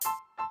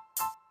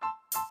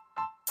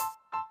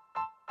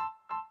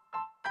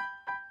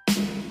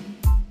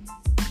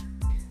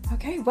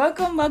Okay,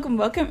 welcome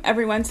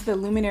everyone to the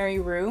Luminary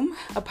Room,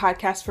 a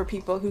podcast for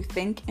people who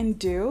think and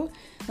do.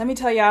 Let me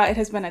tell y'all, it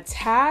has been a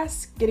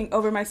task getting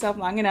over myself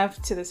long enough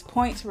to this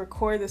point to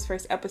record this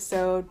first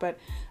episode, but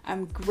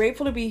I'm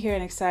grateful to be here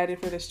and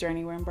excited for this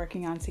journey we're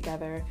embarking on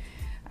together.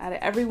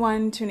 To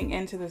everyone tuning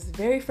into this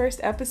very first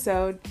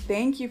episode,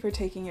 thank you for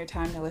taking your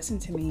time to listen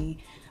to me.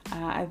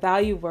 I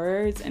value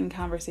words and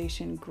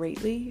conversation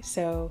greatly,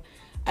 so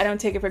I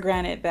don't take it for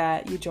granted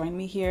that you joined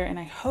me here, and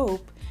I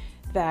hope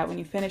that when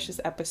you finish this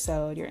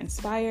episode, you're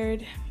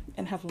inspired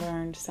and have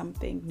learned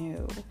something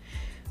new.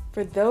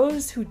 For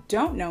those who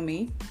don't know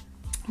me,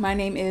 my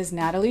name is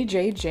Natalie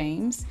J.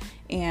 James,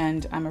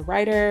 and I'm a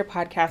writer,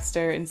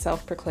 podcaster, and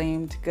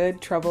self-proclaimed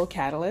good trouble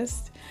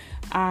catalyst.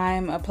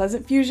 I'm a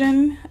pleasant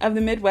fusion of the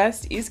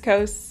Midwest, East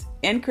Coast,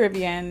 and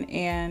Caribbean,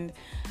 and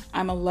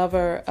I'm a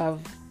lover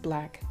of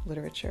Black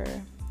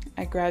literature.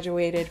 I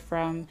graduated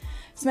from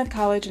Smith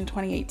College in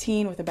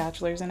 2018 with a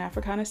bachelor's in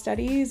Africana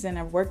Studies, and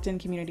I've worked in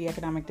community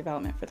economic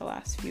development for the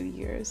last few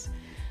years.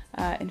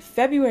 In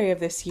February of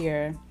this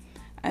year,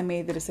 I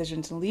made the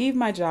decision to leave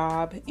my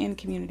job in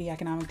community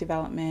economic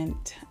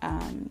development,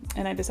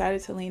 and I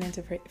decided to lean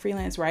into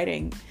freelance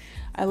writing.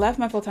 I left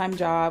my full-time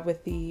job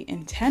with the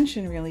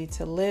intention really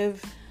to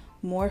live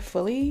more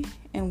fully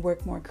and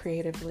work more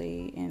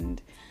creatively,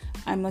 and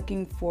I'm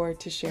looking forward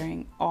to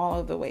sharing all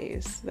of the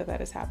ways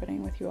that is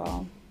happening with you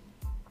all.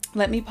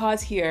 Let me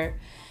pause here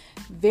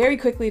very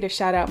quickly to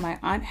shout out my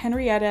Aunt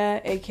Henrietta,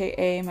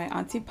 aka my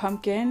Auntie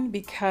Pumpkin,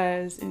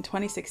 because in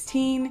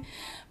 2016,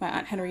 my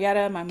Aunt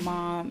Henrietta, my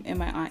mom, and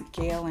my Aunt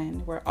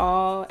Galen were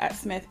all at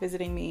Smith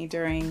visiting me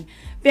during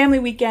family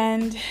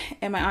weekend,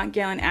 and my Aunt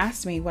Galen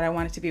asked me what I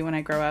wanted to be when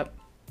I grow up.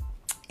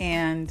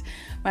 And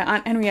my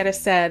Aunt Henrietta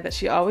said that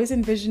she always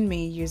envisioned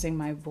me using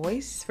my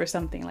voice for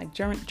something like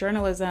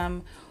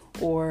journalism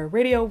or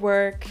radio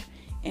work,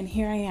 and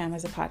here I am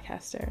as a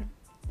podcaster.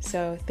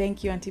 So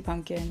thank you, Auntie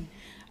Pumpkin.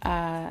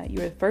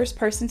 You were the first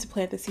person to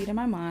plant the seed in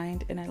my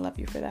mind, and I love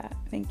you for that.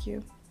 Thank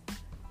you.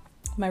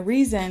 My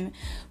reason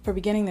for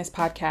beginning this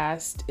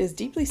podcast is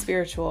deeply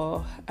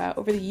spiritual.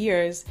 Over the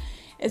years,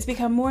 it's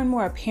become more and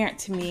more apparent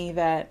to me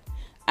that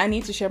I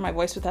need to share my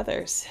voice with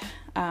others.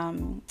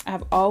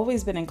 I've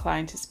always been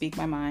inclined to speak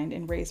my mind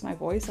and raise my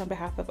voice on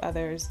behalf of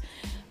others.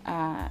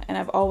 And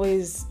I've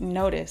always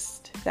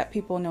noticed that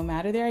people, no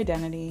matter their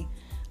identity,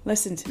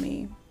 listen to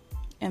me.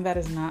 And that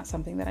is not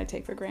something that I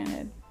take for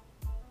granted.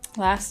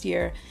 Last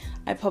year,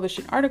 I published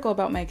an article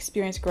about my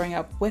experience growing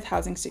up with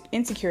housing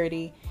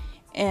insecurity,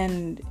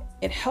 and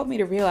it helped me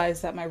to realize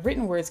that my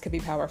written words could be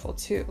powerful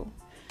too.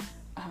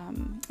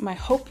 My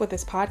hope with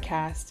this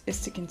podcast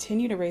is to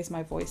continue to raise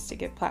my voice to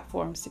give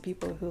platforms to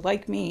people who,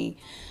 like me,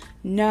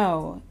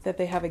 know that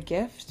they have a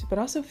gift, but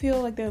also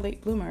feel like they're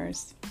late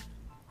bloomers.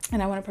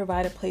 And I want to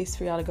provide a place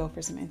for y'all to go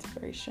for some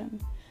inspiration.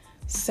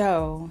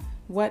 So,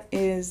 what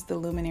is the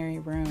Luminary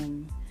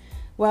Room?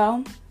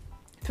 Well,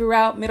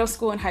 throughout middle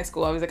school and high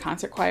school, I was a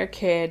concert choir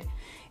kid,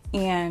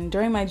 and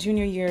during my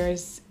junior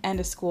year's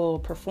end of school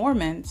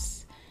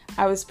performance,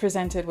 I was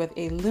presented with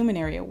a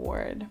Luminary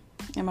Award.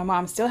 And my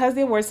mom still has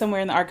the award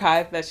somewhere in the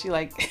archive that she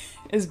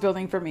is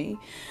building for me.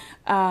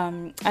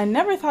 I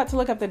never thought to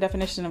look up the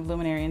definition of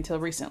luminary until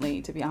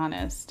recently, to be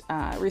honest.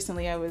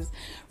 Recently, I was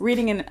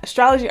reading an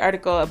astrology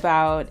article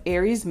about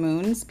Aries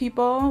moons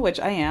people, which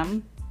I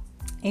am,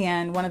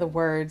 and one of the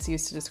words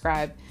used to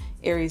describe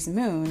Aries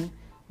moon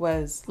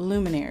was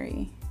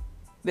luminary.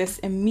 This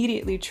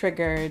immediately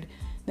triggered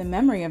the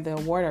memory of the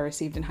award I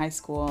received in high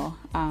school.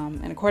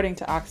 And according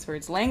to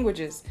Oxford's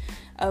Languages,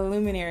 a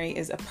luminary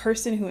is a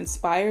person who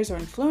inspires or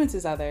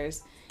influences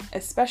others,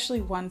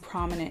 especially one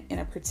prominent in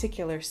a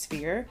particular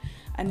sphere,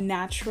 a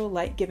natural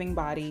light-giving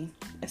body,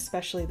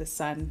 especially the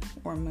sun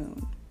or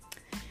moon.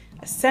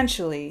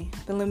 Essentially,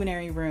 the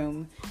Luminary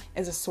Room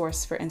is a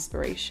source for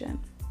inspiration.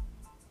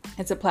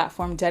 It's a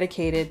platform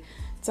dedicated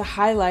to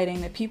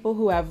highlighting the people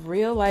who have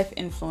real-life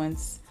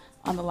influence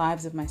on the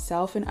lives of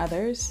myself and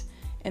others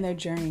in their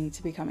journey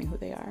to becoming who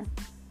they are.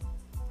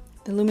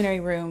 The Luminary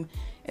Room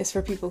is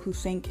for people who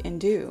think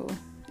and do.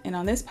 And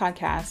on this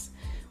podcast,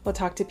 we'll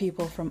talk to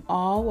people from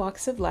all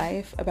walks of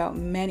life about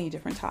many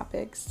different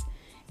topics,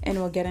 and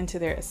we'll get into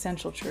their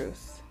essential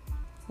truth.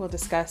 We'll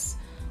discuss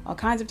all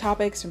kinds of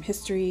topics from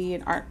history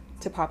and art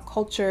to pop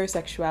culture,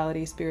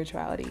 sexuality,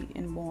 spirituality,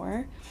 and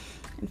more.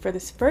 And for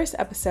this first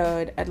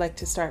episode, I'd like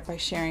to start by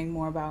sharing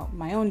more about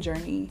my own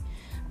journey.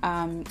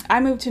 I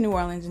moved to New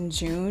Orleans in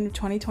June of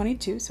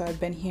 2022, so I've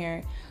been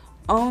here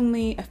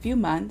only a few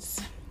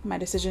months. My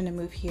decision to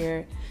move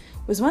here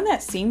was one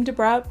that seemed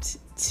abrupt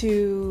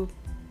to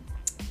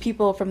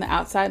people from the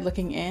outside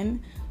looking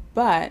in,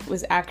 but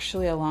was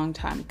actually a long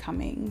time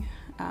coming.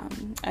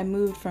 I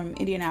moved from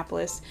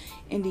Indianapolis,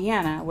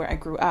 Indiana, where I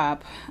grew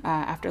up,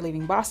 after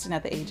leaving Boston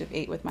at the age of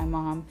 8 with my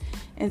mom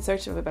in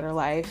search of a better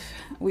life.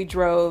 We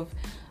drove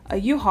a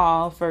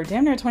U-Haul for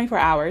damn near 24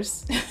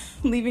 hours,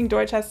 leaving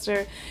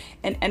Dorchester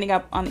and ending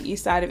up on the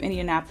east side of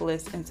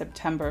Indianapolis in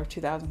September of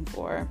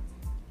 2004.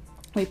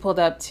 We pulled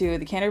up to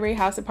the Canterbury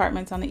House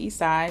Apartments on the east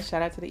side,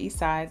 shout out to the east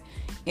side,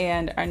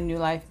 and our new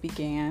life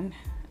began.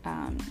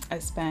 I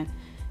spent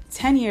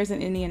 10 years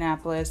in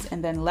Indianapolis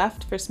and then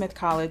left for Smith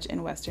College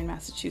in Western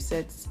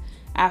Massachusetts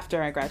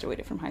after I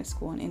graduated from high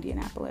school in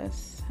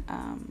Indianapolis.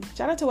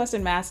 Shout out to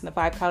Western Mass and the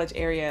Five College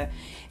area.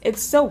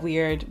 It's so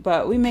weird,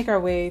 but we make our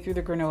way through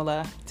the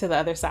granola to the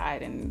other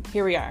side, and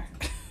here we are.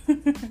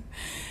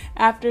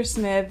 After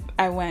Smith,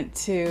 I went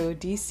to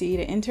DC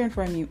to intern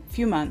for a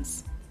few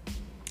months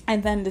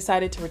and then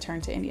decided to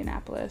return to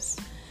Indianapolis.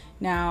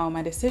 Now,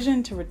 my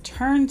decision to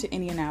return to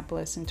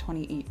Indianapolis in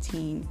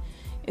 2018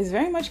 is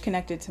very much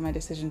connected to my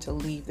decision to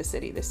leave the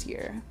city this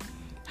year.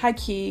 High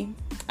key,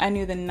 I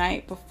knew the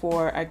night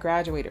before I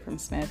graduated from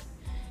Smith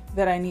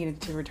that I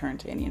needed to return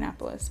to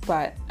Indianapolis,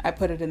 but I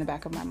put it in the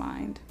back of my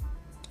mind.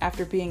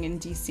 After being in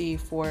DC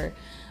for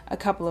a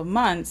couple of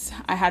months,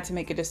 I had to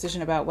make a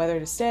decision about whether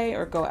to stay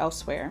or go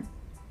elsewhere.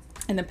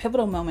 And the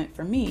pivotal moment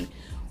for me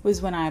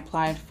was when I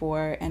applied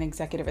for an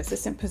executive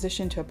assistant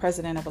position to a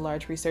president of a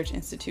large research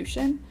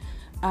institution.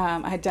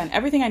 I had done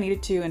everything I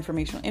needed to,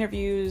 informational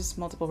interviews,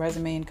 multiple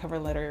resume and cover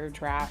letter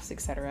drafts,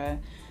 etc.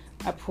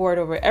 I poured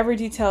over every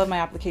detail of my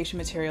application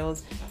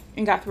materials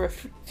and got through a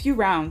few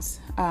rounds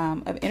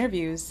of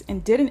interviews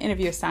and did an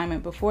interview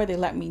assignment before they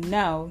let me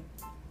know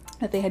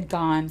that they had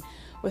gone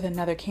with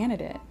another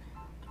candidate.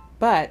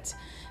 But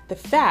the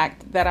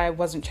fact that I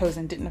wasn't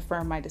chosen didn't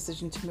affirm my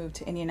decision to move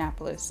to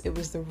Indianapolis. It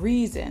was the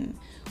reason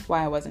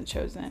why I wasn't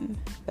chosen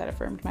that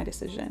affirmed my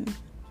decision.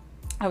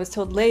 I was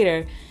told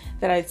later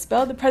that I had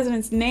spelled the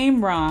president's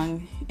name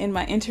wrong in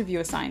my interview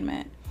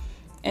assignment.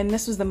 And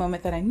this was the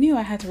moment that I knew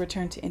I had to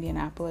return to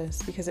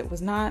Indianapolis, because it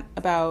was not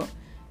about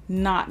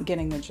not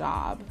getting the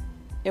job.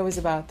 It was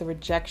about the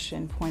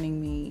rejection pointing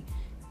me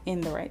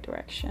in the right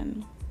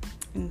direction.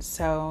 And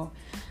so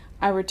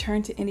I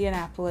returned to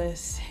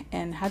Indianapolis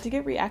and had to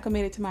get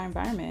reacclimated to my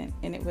environment.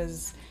 And it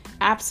was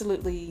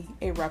absolutely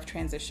a rough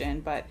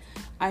transition, but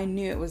I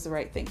knew it was the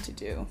right thing to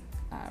do.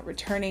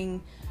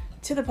 Returning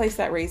to the place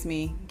that raised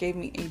me gave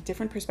me a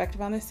different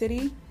perspective on the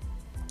city.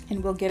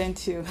 And we'll get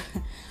into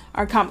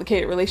our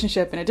complicated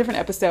relationship in a different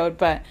episode,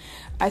 but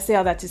I say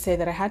all that to say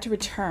that I had to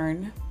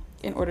return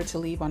in order to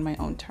leave on my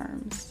own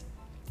terms.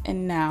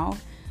 And now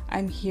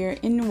I'm here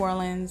in New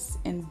Orleans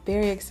and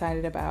very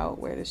excited about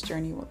where this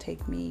journey will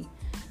take me.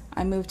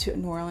 I moved to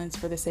New Orleans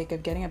for the sake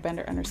of getting a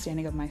better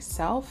understanding of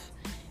myself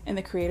and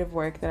the creative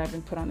work that I've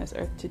been put on this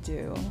earth to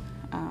do.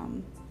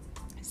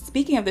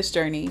 Speaking of this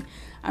journey,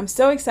 I'm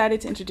so excited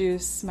to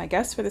introduce my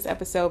guest for this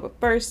episode, but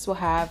first we'll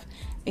have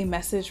a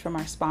message from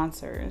our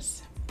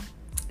sponsors.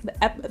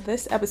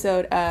 This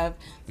episode of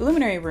the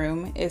Luminary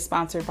Room is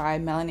sponsored by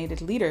Melanated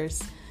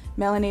Leaders.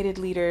 Melanated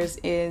Leaders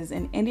is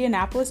an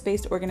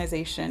Indianapolis-based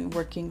organization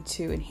working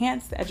to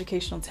enhance the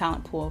educational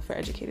talent pool for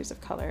educators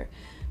of color.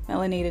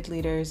 Melanated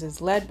Leaders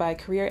is led by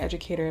career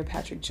educator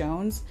Patrick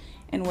Jones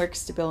and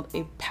works to build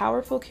a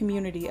powerful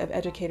community of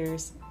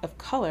educators of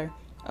color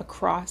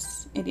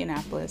across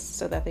Indianapolis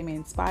so that they may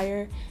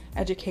inspire,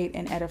 educate,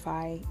 and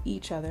edify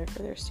each other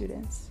for their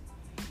students.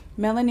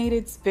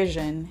 Melanated's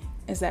vision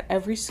is that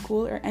every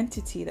school or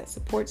entity that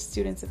supports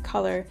students of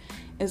color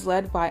is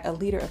led by a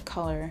leader of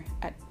color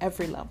at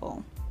every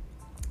level.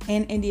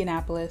 In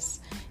Indianapolis,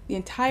 the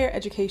entire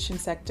education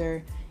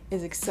sector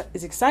is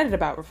excited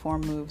about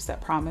reform moves that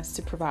promise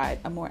to provide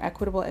a more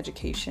equitable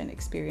education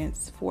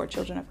experience for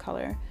children of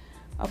color.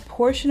 A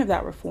portion of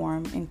that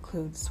reform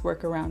includes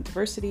work around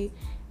diversity,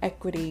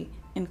 equity,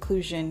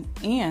 inclusion,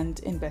 and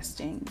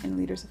investing in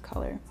leaders of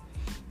color.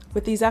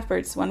 With these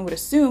efforts, one would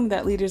assume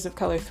that leaders of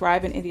color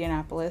thrive in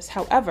Indianapolis.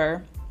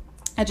 However,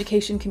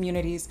 education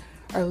communities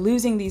are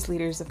losing these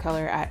leaders of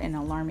color at an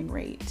alarming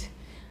rate.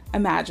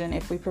 Imagine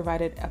if we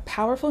provided a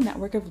powerful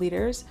network of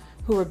leaders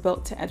who were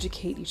built to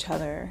educate each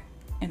other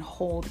and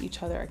hold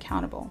each other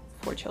accountable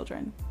for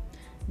children.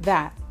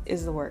 That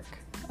is the work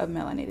of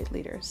Melanated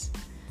Leaders.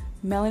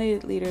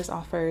 Melanated Leaders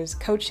offers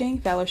coaching,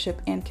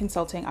 fellowship, and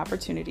consulting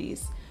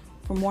opportunities.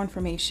 For more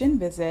information,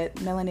 visit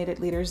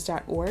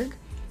melanatedleaders.org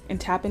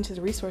and tap into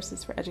the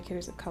resources for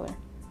educators of color.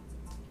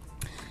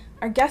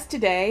 Our guest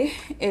today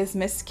is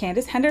Miss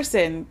Candace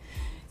Henderson.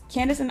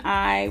 Candace and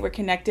I were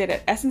connected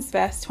at Essence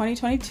Fest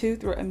 2022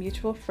 through a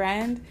mutual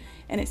friend,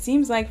 and it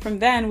seems like from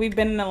then we've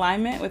been in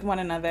alignment with one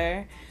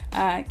another.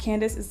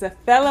 Candace is a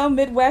fellow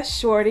Midwest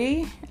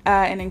shorty,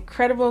 an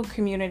incredible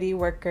community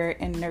worker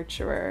and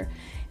nurturer,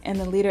 and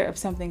the leader of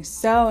something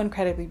so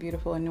incredibly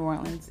beautiful in New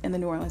Orleans, in the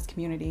New Orleans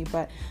community.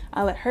 But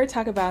I'll let her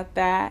talk about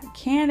that.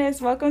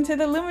 Candace, welcome to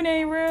the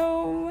Luminary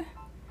Room.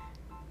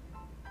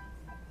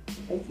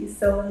 Thank you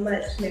so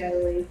much,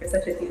 Natalie, for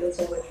such a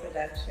beautiful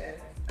introduction.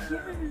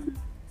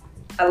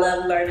 I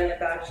love learning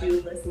about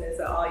you, listening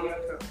to all your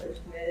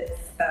accomplishments.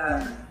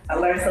 I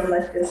learned so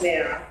much just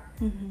now.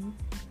 Mm-hmm.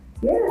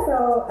 Hey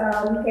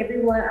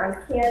everyone, I'm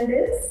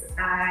Candace.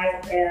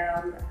 I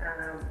am,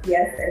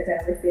 yes, as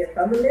I said,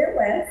 from the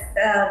Midwest,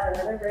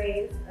 born and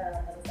raised in the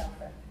south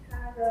side of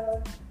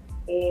Chicago,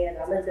 and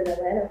I lived in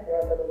Atlanta for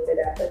a little bit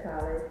after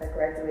college. I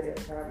graduated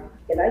from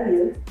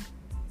NIU,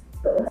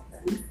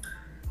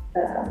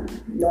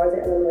 Northern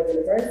Illinois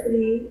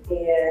University,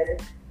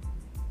 and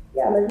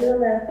I lived in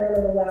Atlanta for a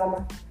little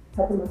while.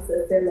 helping my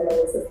sister, my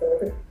little sister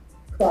went to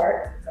Clark,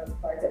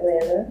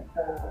 Atlanta.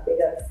 Big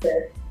ups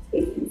to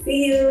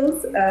HBCUs.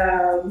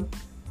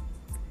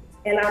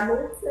 And I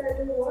moved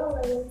to New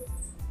Orleans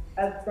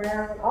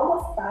around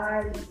almost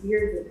 5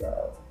 years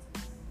ago.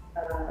 I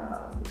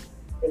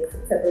think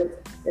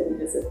September, in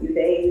just a few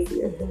days,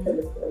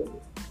 September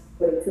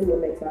 2022 will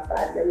make my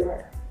 5-year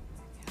mark.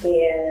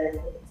 And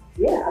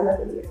yeah, I love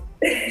it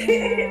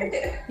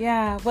here.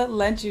 Yeah. What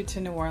led you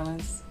to New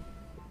Orleans?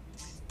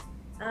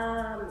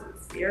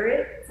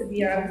 Spirit, to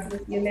be honest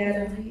with you,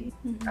 Natalie.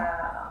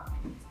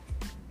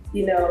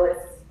 You know,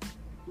 it's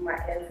my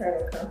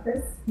internal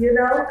compass, you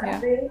know, I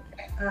think.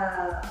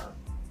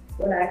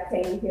 When I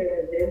came here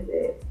to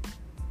visit,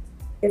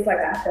 it's like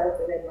I felt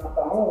it in my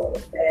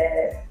bones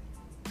that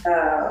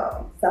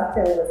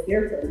something was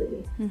here for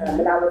me.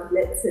 And I was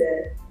meant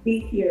to be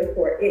here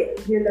for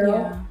it, you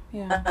know?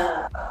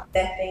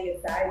 That thing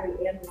inside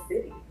me in the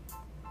city.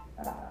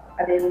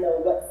 I didn't know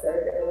what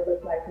service it would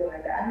look like when I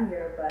got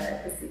here, but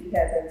the city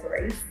has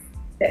embraced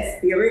that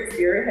spirit.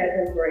 Spirit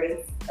has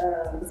embraced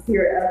the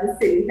spirit of the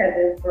city, has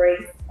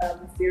embraced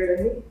the spirit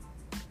of me.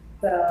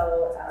 So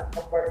I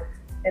work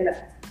in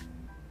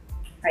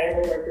I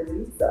am a worker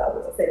bee, so I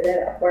will say that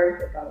I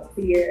work, I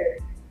volunteer,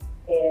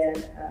 and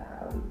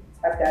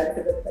I've gotten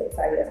to the place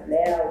I am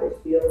now, which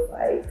feels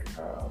like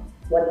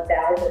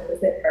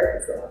 1,000%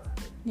 purpose.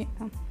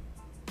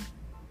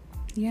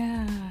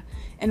 Yeah.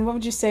 And what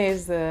would you say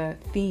is the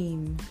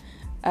theme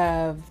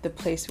of the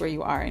place where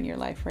you are in your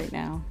life right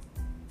now?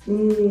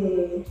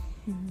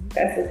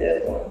 That's a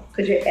good one,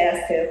 because you're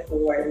asking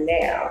for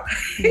now.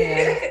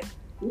 Yeah.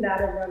 Not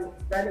a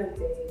running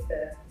thing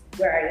to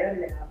where I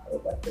am now,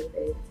 but what's the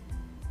thing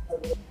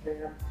of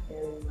where I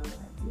am in my life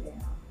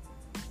now?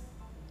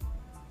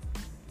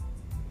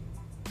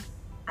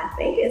 I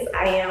think it's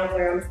I am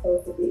where I'm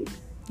supposed to be.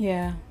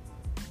 Yeah.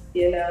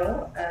 You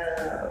know,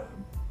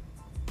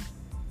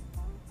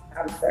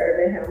 I'm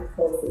serving how I'm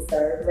supposed to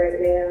serve right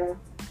now.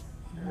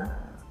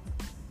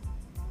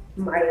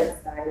 My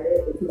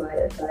assignment is my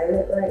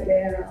assignment right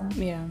now.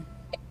 Yeah.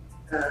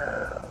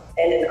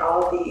 And in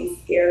all these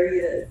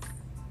areas,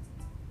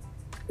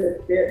 to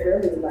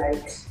really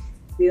like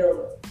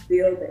build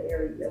the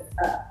areas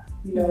up.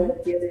 You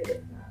know, give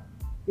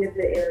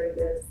the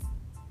areas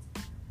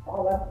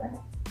all up that.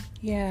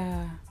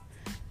 Yeah.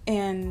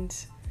 And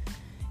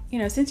you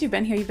know, since you've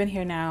been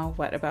here now,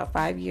 what, about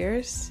 5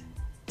 years?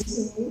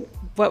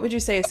 What would you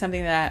say is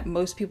something that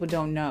most people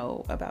don't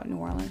know about New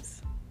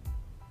Orleans?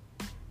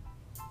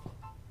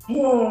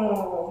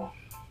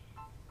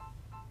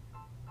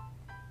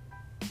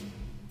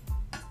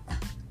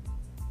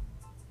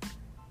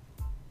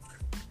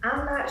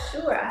 I'm not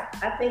sure.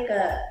 I think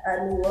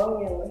a New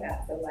Orleans would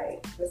have to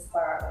like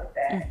respond with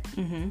that.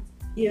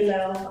 You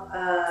know,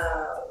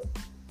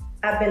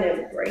 I've been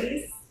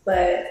embraced,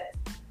 but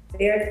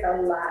there's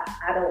a lot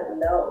I don't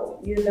know,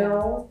 you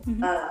know,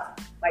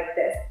 like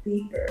that's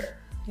deeper,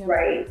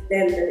 right,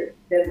 than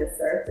the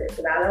surface.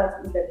 And I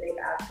don't even think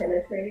I've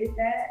penetrated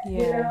that,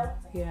 you know?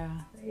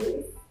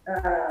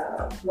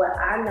 What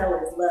I know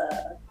is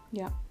love.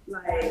 Yeah.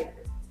 Like,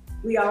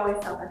 we always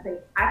talk,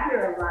 I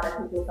hear a lot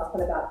of people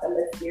talking about the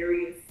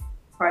mysterious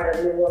part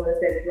of New Orleans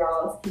that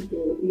draws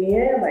people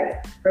in.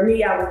 Like, for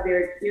me, I was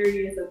very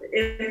curious of the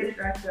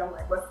infrastructure. I'm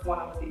like, what's going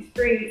on with these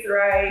streets,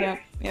 right?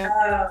 I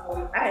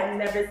had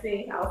never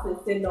seen houses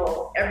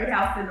every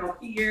house sitting on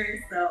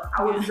piers, so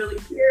I was really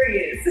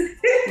curious.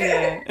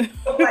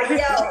 I'm like,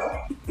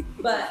 yo.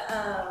 But,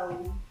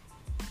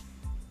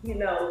 you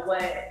know,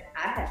 what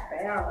I have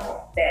found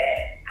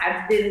that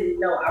I didn't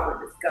know I would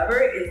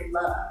discover is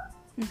love.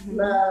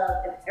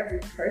 Love in every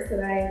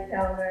person I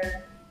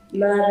encounter,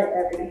 love in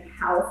every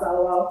house I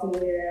walk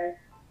in,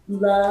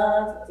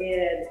 love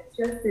in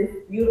just this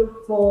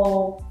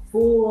beautiful,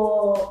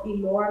 full,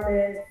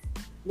 enormous,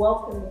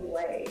 welcoming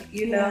way,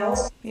 you know?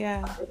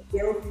 It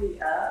fills me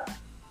up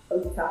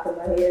from the top of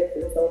my head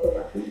to the soles of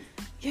my feet.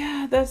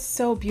 Yeah, that's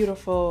so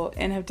beautiful,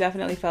 and have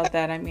definitely felt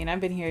that. I mean,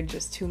 I've been here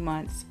just 2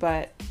 months,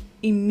 but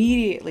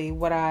immediately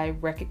what I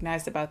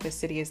recognized about this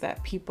city is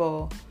that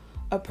people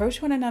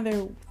approach one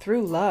another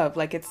through love.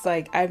 Like, it's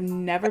like, I've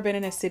never been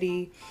in a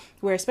city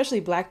where, especially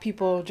Black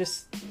people,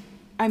 just,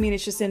 I mean,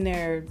 it's just in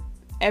their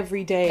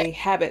everyday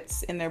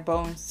habits, in their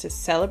bones, to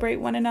celebrate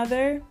one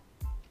another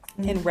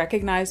and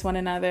recognize one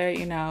another.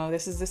 You know,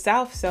 this is the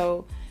South,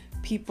 so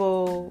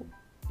people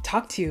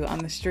talk to you on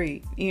the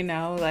street, you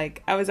know?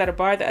 Like, I was at a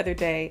bar the other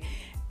day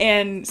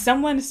and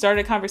someone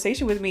started a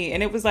conversation with me,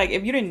 and it was like,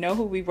 if you didn't know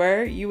who we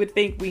were, you would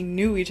think we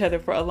knew each other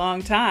for a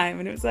long time.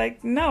 And it was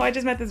like, no, I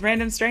just met this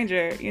random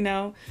stranger, you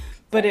know?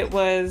 But it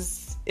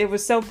was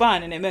so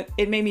fun, and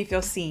it made me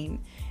feel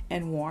seen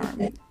and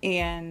warm.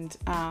 And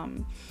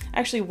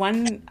actually,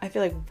 I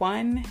feel like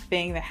one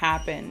thing that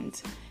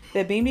happened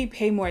that made me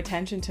pay more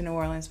attention to New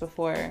Orleans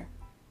before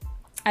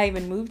I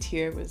even moved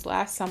here was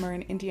last summer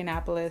in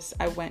Indianapolis.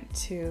 I went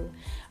to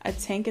a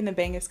Tank and the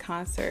Bangas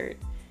concert.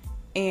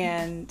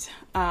 And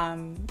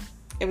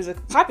it was a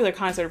popular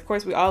concert. Of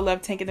course, we all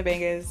love Tank and the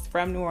Bangas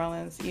from New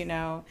Orleans, you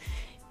know.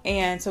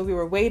 And so we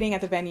were waiting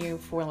at the venue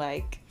for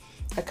like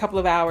a couple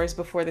of hours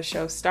before the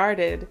show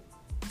started.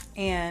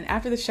 And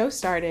after the show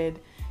started,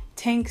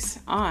 Tank's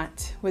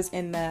aunt was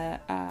in the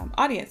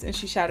audience, and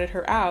she shouted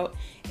her out.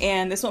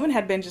 And this woman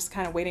had been just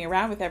kind of waiting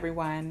around with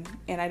everyone,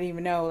 and I didn't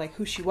even know like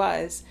who she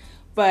was.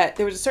 But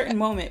there was a certain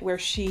moment where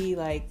she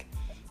like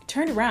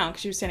turned around,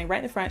 because she was standing right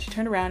in the front. She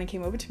turned around and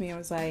came over to me and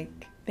was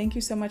like, "Thank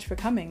you so much for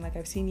coming. Like,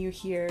 I've seen you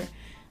here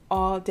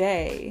all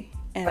day.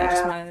 And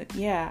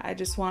I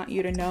just want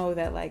you to know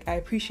that, like, I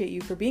appreciate you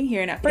for being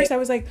here." And at first I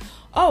was like,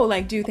 oh,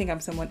 like, do you think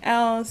I'm someone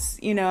else?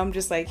 You know, I'm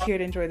just like here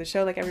to enjoy the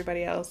show like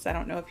everybody else. I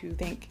don't know if you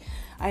think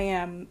I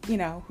am, you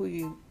know, who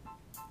you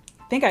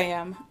think I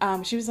am.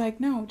 She was like,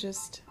 no,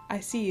 just, I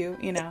see you,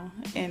 you know,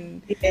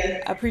 and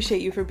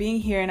appreciate you for being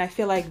here. And I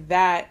feel like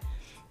that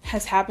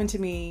has happened to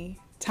me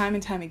time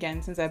and time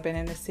again since I've been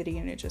in the city,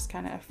 and it just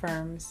kind of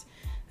affirms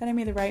that I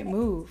made the right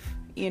move,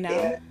 you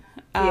know?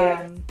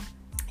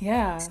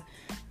 Yeah.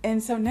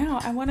 And so now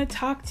I want to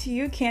talk to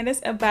you,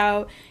 Candace,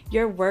 about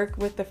your work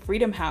with the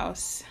Freedom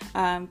House.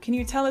 Can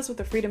you tell us what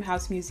the Freedom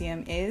House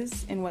Museum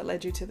is and what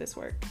led you to this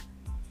work?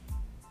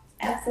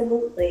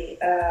 Absolutely.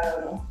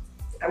 I'm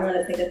going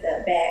to take a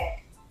step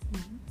back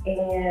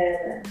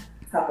and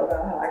talk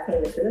about how I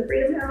came into the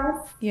Freedom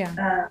House.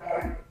 Yeah.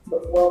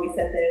 Before we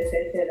set the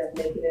intention of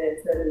making it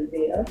into a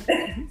museum,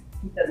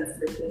 because it's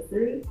rich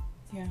history.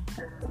 Yeah.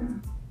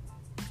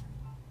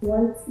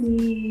 Once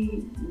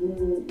we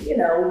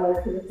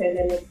went through the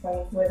pandemic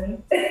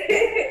 2020,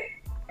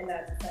 and I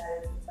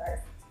decided to start.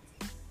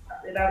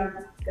 And I'm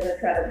gonna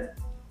try to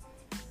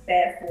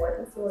fast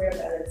forward the story. I'm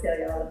gonna tell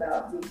y'all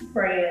about me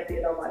praying,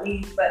 being on my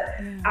knees, but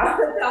I'm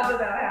gonna talk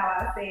about how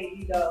I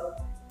saved, I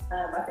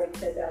think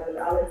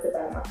 $10,000 to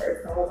buy my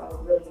first home. I was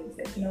really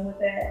intentional with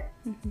that.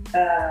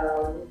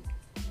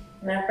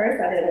 And at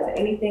first I didn't want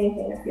anything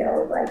fancy. I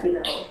was like,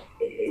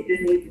 it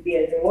just needs to be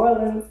in New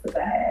Orleans, because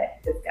I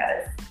had just got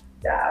a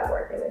job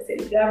working in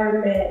city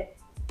government,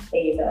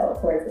 and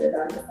according to the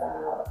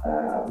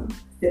domicile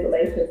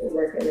stipulations for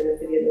working in the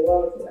city of New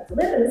Orleans, you have to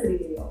live in the city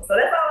of New Orleans. So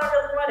that's all I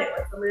really wanted,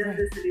 was to live in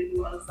the city of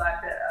New Orleans, so I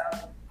could,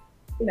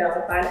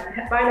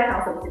 find a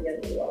house in the city of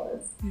New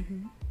Orleans.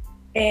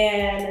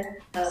 And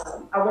I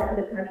went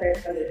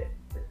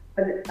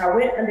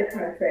under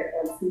contract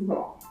on 2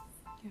 homes.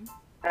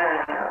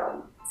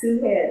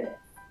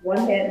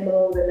 One had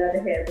mold, another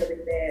had really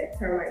bad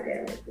termite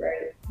damage,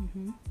 right?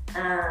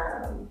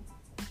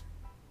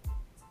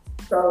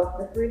 So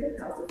the Freedom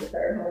House was the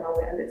third home I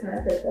went under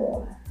contract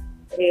on.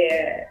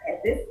 And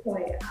at this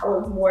point, I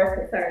was more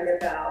concerned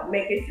about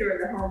making sure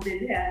the home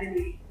didn't have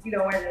any, in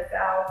the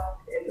South,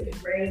 and it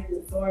rains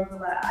and storms a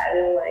lot. I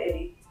didn't want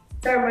any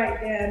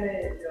termite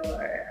damage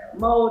or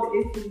mold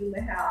issues in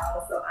the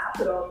house. So I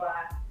put on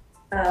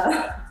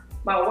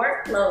my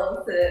work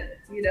clothes to,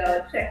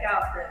 check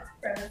out the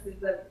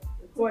premises of the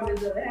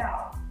corners of the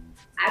house.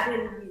 I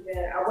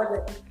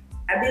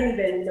didn't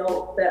even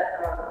know the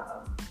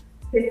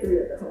history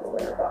of the home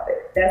when I bought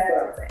it. That's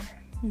what I'm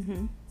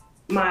saying.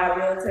 My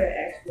realtor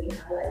actually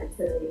highlighted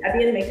to me. I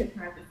didn't make a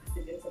conscious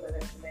decision to live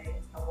in Treme.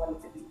 I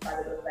wanted to be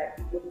part of the Black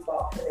people who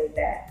bought Treme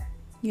back.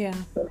 Yeah.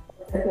 So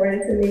it's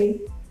important to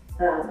me.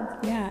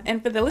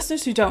 And for the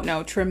listeners who don't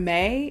know,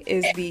 Treme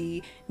is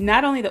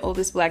not only the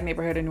oldest Black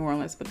neighborhood in New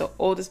Orleans, but the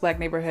oldest Black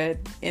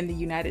neighborhood in the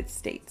United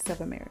States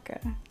of America.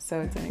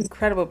 So it's an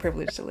incredible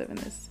privilege to live in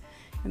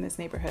this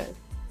neighborhood.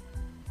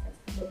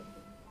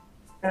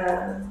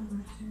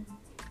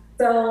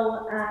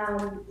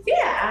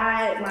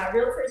 My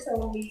realtor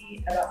told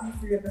me about the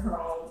history of the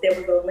home. There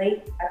was a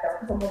link. I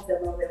found the home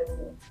demo. There was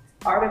an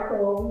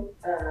article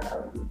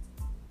in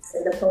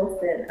the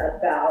Posting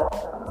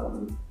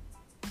about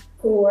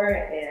poor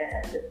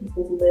and the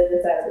people who lived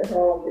inside of the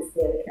home, this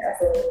being the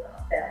Castle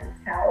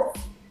family's house.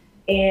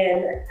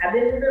 And I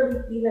didn't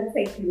really even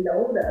take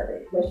note of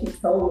it when she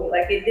told me.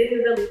 Like, it didn't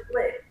really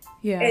click.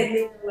 Yeah. And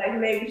then, like,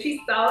 maybe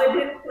she saw it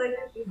didn't click,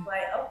 and she was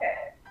like,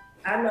 okay,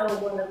 I know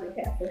one of the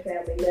Castle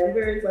family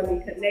members. Let me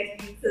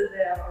connect you to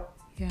them.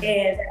 Yeah.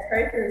 And that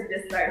person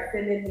just started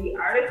sending me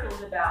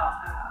articles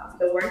about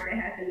the work that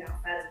happened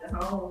outside of the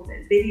home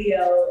and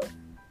videos.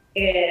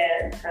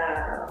 And,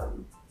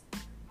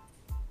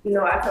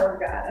 I told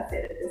God, I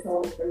said, if this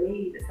home is for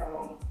me, this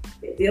home,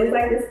 it feels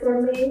like it's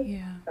for me.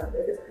 Yeah.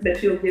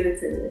 But you'll give it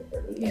to me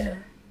for me. Yeah.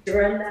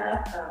 Sure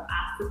enough,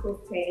 obstacles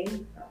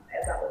came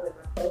as I was in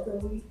my closing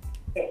week,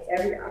 and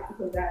every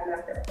obstacle got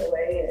knocked out the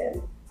way.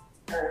 And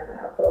I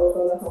closed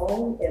on the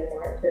home in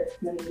March of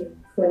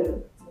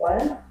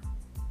 2021.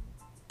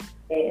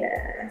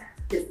 And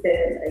it's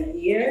been a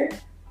year.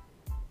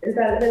 It's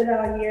been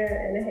about a year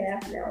and a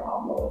half now,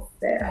 almost,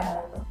 that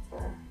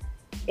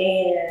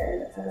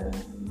and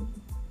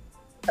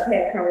I've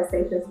had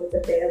conversations with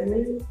the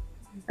family,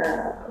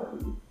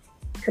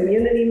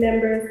 community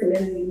members,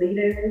 community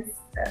leaders,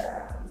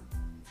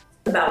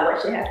 about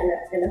what should happen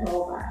in the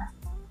home.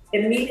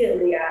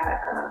 Immediately, and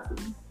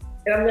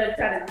I'm going to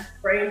try to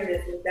frame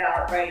this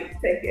without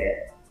taking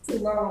it too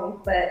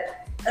long,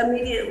 but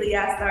immediately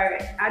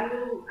I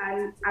knew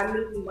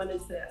we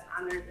wanted to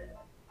honor the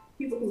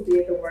people who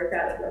did the work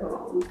out of the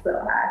home.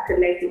 So I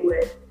connected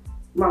with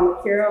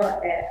Mama Carol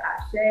at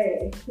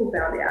Ashe, who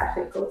founded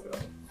Ashe Cultural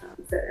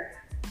Center.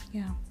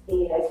 Yeah.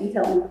 And she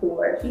helped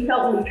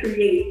me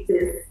create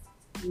this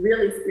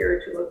really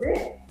spiritual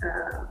event,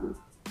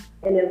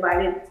 and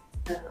invited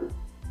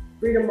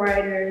freedom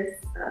writers.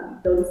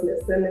 Dodie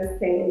Smith Simmons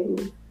came,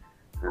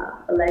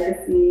 a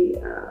legacy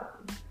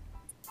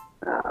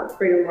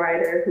freedom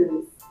writer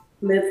who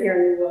lives here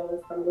in New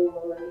Orleans, from New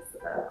Orleans.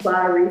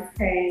 Clyde Reese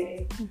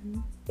came,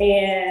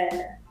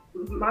 and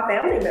my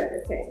family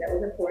members came. That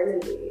was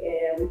important to me.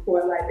 And we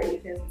poured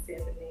libations, we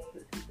said the names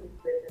of people who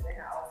lived in the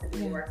house, and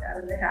we worked out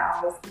of the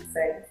house, we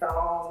sang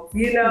songs.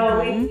 We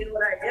did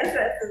what our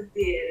ancestors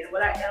did, and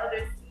what our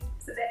elders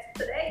do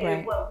today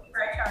is what we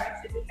are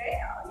charged to do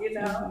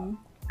now,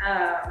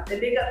 And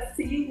big ups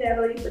to you,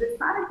 Natalie, for this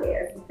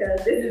podcast,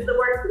 because this is the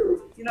work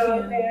too. You know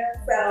what I'm saying?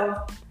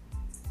 So,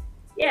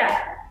 we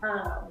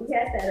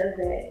had that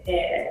event,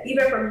 and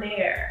even from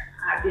there,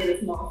 I did a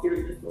small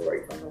series of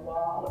stories on the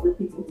wall with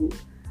people who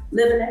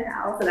live in the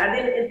house, and I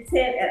didn't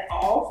intend at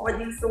all for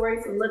these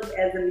stories to look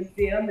as a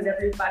museum, and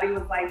everybody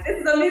was like, "This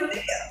is a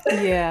museum."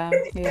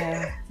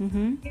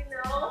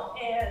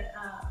 And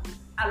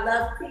I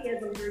love tea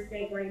as a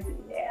birthday green tea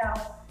now.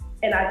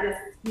 And I just,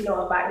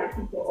 invited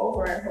people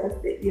over and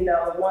hosted,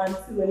 1,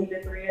 2, and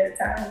even 3 at a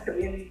time.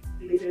 Community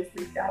leaders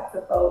reached out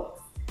to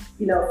folks,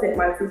 sent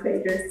my 2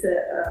 pagers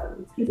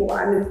to people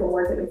I knew from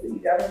working in city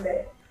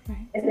government,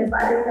 and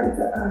invited them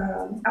to,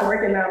 I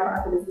work in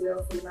nonprofit as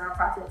well, so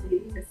nonprofit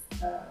leaders,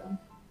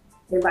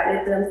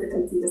 invited them to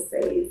come see the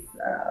space.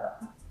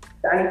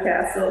 Donnie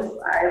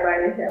Castle, I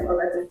invited him,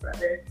 Alexis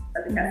brother,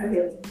 the Castle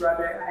Hill's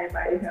brother, I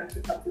invited him to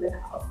come to the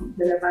house. He's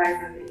been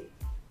advising me.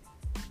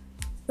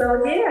 So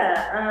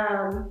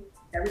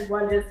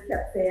everyone just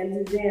kept saying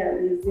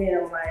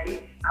museum.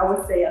 Like, I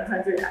would say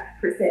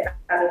 100%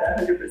 out of the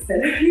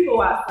 100% of people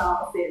I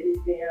saw said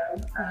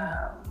museum.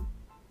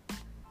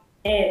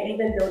 And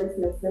even Dodie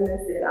Smith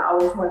Simmons said, I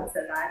always wanted to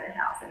line the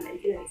house and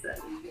make it into a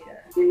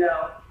museum,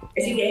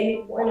 And she gave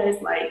me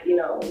pointers like,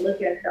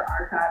 look at the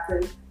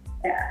archives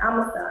at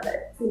Amazon,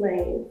 at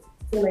Tulane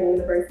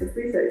University's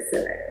Research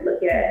Center.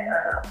 Look at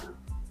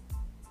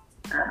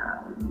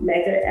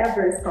Medgar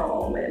Evers'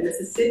 home in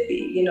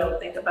Mississippi,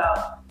 think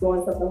about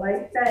doing something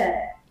like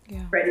that.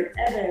 Freddie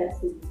Evans,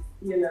 who,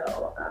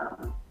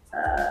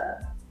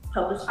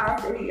 published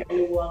author here in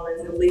New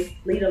Orleans and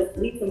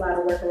leads a lot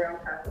of work around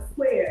Congress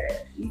Square.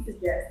 She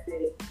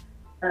suggested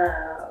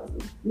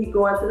me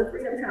going to the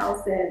Freedom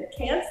House in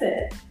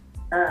Canton,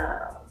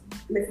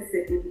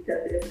 Mississippi,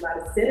 because there's a lot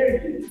of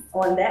synergies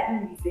on that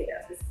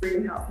museum, this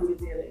Freedom House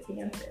Museum in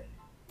Canton.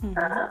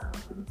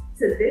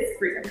 To this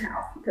Freedom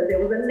House, because there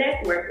was a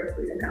network of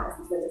Freedom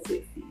Houses in the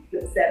 60s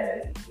and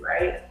 70s,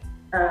 right?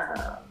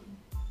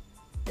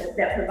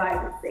 That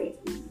provided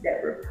safety,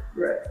 that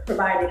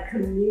provided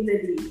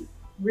community,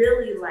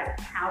 really like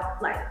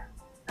healthcare.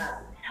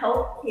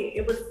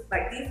 It was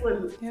like, these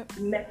were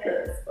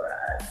methods for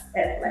us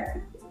as Black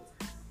people.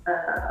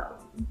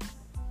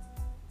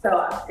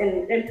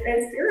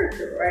 And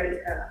spiritual, right?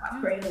 I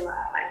prayed a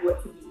lot, like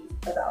what to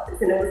do about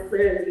this, and it was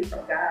clear to me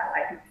from God,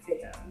 like you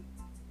said,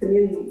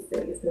 community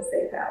space and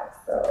safe house.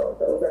 So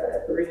those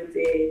are 3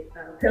 big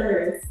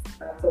pillars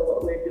for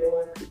what we're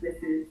doing. This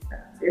is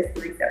there's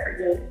 3 separate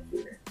units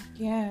here.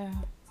 Yeah.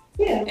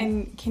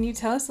 And can you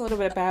tell us a little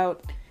bit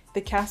about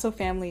the Castle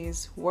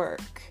family's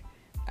work?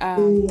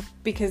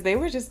 Because they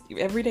were just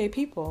everyday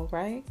people,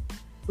 right?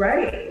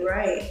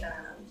 Right.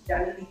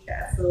 Johnny B.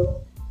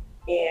 Castle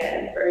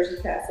and Virgie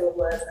Castle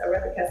was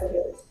Rebecca Castle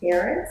Hiller's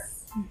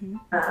parents.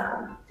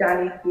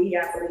 Johnny B.,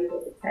 I believe,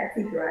 was a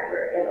taxi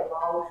driver and a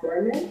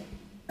longshoreman.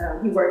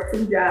 He worked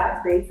 2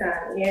 jobs,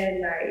 daytime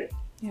and night.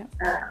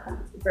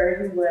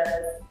 Virgie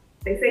was,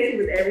 they say she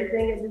was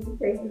everything in different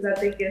cases. I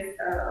think it's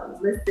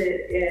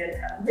listed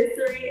in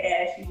history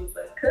as she was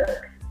a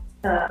cook,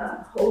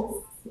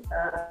 host.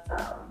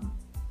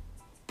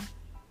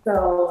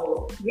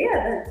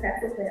 The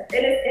Castle family.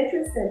 And it's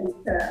interesting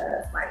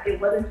because, like, it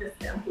wasn't just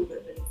them who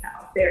lived in this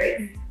house. Their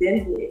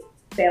extended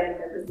family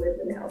members lived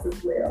in the house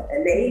as well.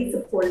 And they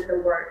supported the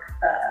work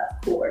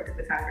for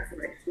the Congress of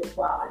Racial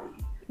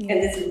Equality.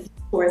 And this was,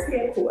 of course,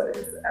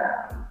 headquarters.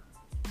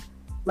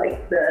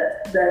 Like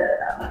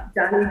the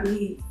Johnny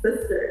B's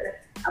sister,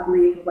 I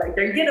believe, was like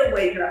their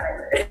getaway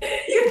driver.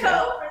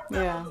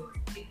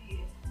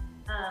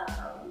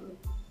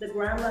 The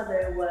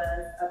grandmother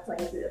was a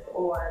plaintiff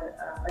on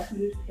a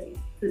huge case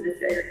to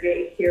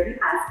desegregate Charity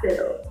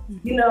Hospital.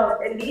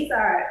 And these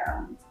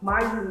are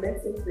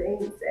monumental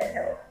things that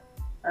help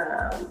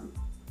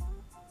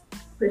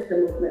push the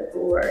movement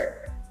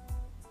forward.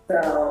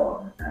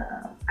 So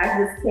I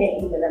just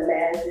can't even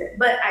imagine,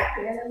 but I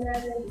can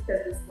imagine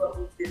because it's what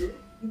we do.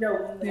 We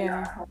live in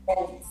our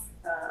homes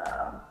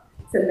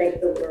to make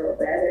the world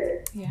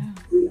better.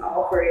 We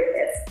offer it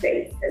as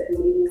space, as a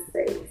meeting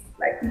space.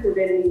 Like, people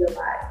didn't need a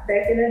lot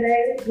back in the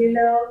day, to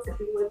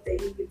do what they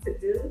needed to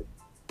do.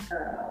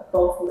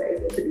 Folks were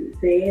able to be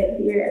fed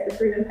here at the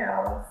Freedom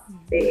House.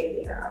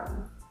 They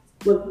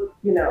would,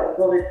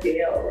 go to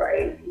jail,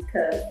 right,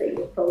 because they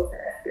were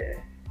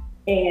protesting.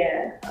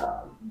 And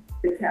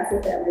the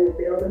pastor family would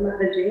bail them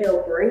out of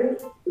jail,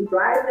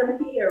 drive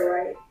them here,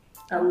 right?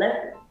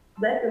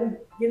 Let them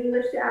get in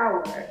the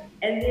shower,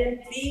 and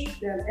then feed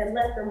them and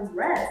let them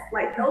rest.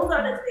 Like, those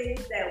are the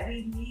things that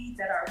we need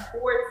that are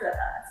core to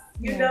us,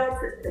 you know,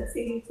 to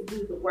continue to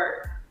do the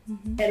work.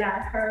 And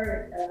I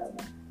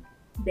heard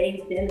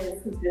Dave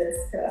Dennis, who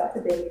just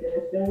Dave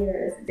Dennis Jr.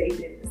 and Dave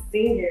Dennis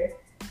Sr.,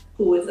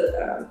 who is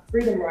a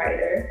freedom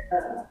writer.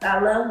 I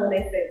love when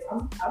they say,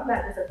 I'm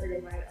not just a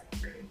freedom writer, I'm a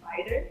freedom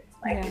fighter.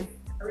 Like, it's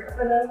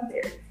for them,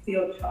 they're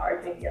still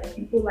charging young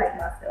people like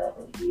myself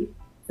and you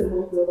to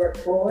move the work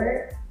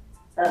forward.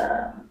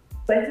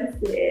 But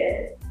he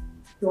said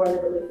during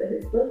the release of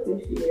his book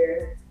this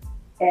year,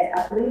 and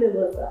I believe it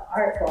was the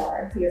art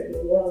bar here in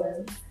New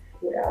Orleans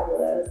where I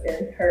was,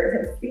 and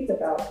heard him speak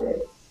about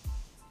this.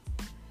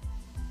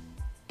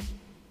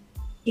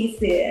 He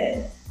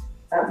said,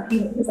 he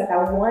was like,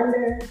 I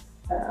wonder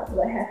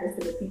what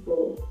happens to the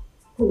people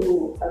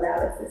who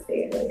allowed us to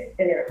stay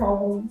in their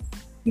homes,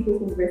 people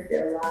who risk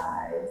their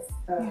lives,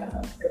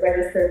 to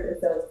register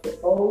themselves to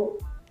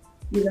vote.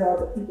 You know,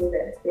 the people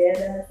that fed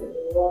us in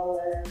New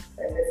Orleans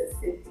and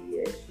Mississippi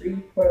and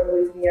Shreveport,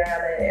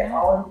 Louisiana, and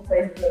all these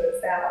places in the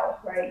South,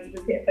 right?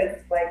 Even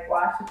places like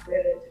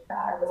Washington and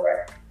Chicago.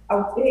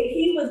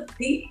 He was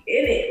deep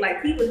in it,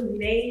 like he was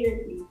naming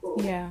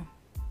people. Yeah.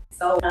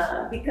 So,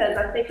 because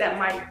I think that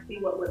might be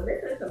what we're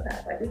missing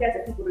sometimes. Like, we got the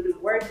people to do the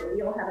work, but we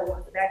don't have the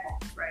ones to back home,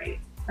 right?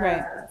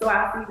 So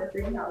I see the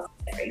Freedom House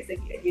space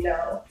again. You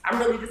know, I'm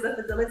really just a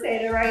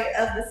facilitator, right,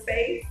 of the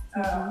space.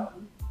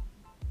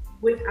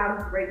 Which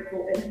I'm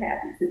grateful and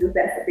happy to do.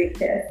 That's a big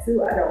task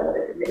too. I don't want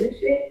to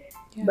diminish it,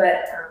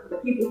 but the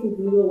people who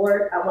do the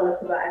work, I want to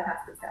provide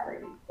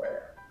hospitality for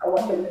them. I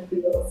want them to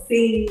feel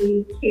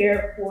seen,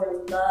 cared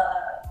for,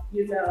 loved.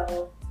 You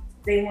know,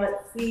 they want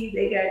tea,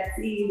 they got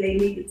tea, they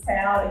need a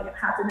towel, they can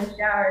hop in the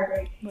shower,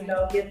 they, you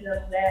know, give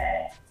them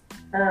that.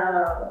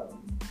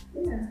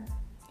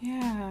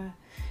 Yeah,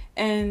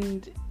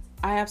 and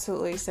I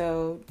absolutely,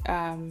 so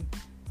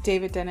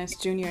David Dennis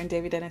Jr. and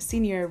David Dennis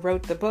Sr.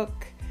 wrote the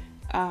book,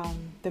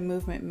 The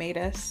Movement Made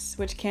Us,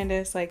 which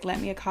Candace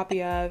lent me a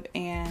copy of.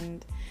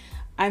 And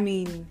I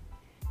mean,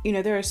 you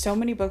know, there are so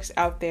many books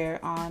out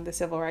there on the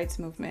civil rights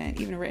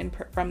movement, even written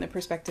from the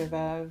perspective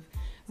of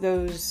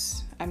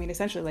those, I mean,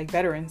 essentially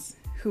veterans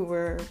who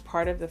were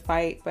part of the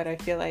fight. But I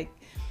feel like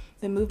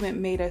The Movement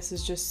Made Us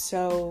is just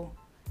so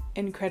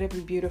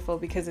incredibly beautiful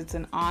because it's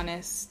an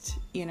honest,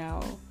 you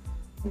know,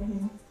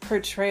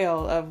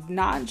 portrayal of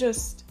not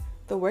just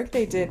the work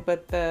they did,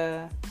 but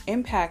the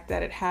impact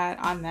that it had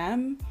on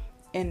them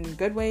in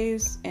good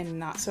ways and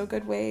not so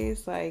good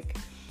ways.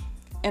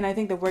 And I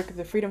think the work of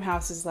the Freedom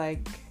House is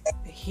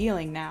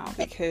healing now,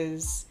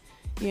 because,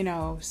 you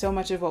know, so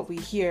much of what we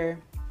hear,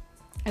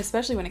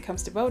 especially when it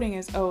comes to voting,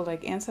 is,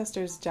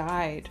 ancestors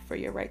died for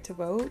your right to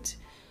vote.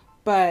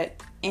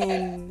 But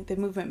in The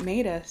Movement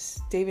Made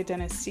Us, David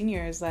Dennis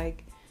Sr. is I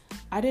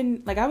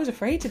was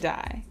afraid to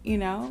die, you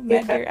know?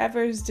 Medgar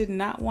Evers did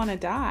not want to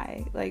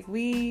die.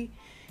 We,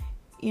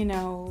 you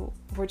know,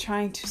 we're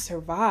trying to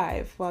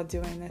survive while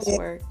doing this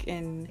work.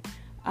 And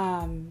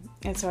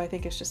so I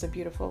think it's just a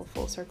beautiful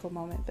full circle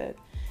moment that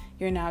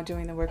you're now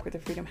doing the work with the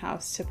Freedom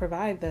House to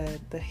provide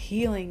the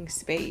healing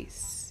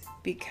space,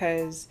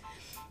 because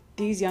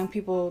these young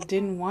people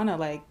didn't want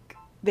to,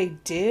 they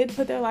did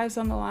put their lives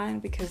on the line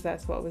because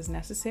that's what was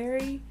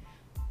necessary.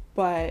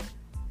 But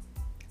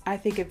I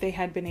think if they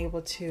had been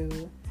able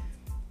to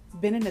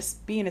be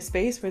in a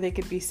space where they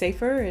could be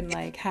safer and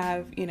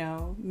have, you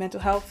know, mental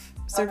health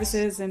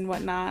services and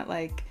whatnot,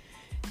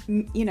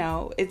 you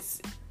know,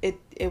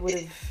 it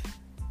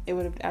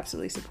would have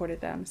absolutely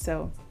supported them.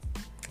 So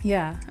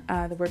yeah,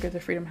 the work of the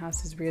Freedom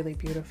House is really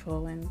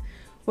beautiful. And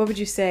what would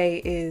you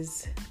say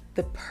is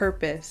the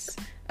purpose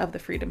of the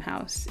Freedom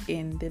House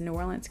in the New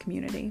Orleans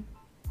community?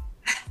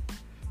 I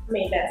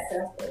mean, that's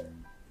simple.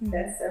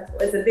 That's simple.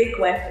 It's a big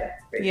question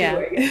for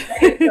sure.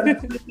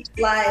 It's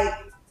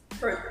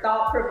for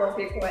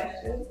thought-provoking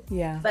questions.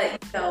 Yeah.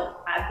 But, you know,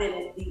 I've been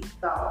in deep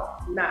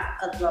thought, not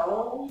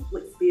alone,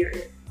 with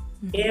spirit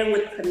and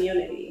with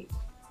community.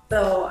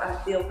 So I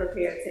feel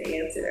prepared to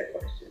answer that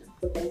question.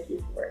 So thank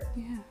you for it.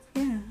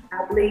 Yeah.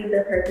 I believe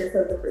the purpose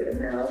of the Freedom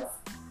House,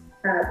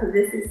 because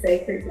this is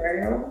sacred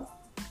ground.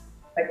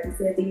 Like you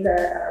said, these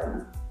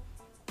are,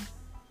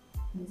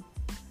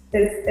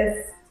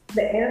 it's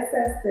the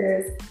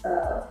ancestors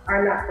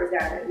are not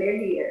forgotten. They're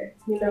here.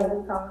 You know,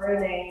 we call their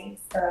names.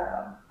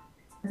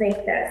 I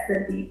think that's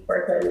the deep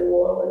work of New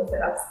Orleans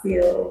that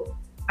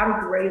I'm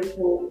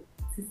grateful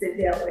to sit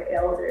down with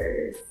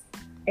elders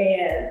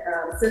and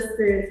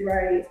sisters,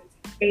 right?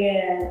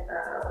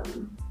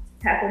 And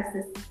tap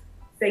into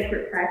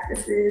sacred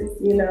practices,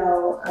 you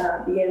know,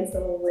 being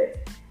someone with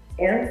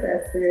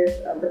ancestors.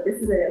 But this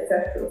is an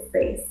ancestral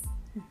space.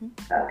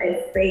 And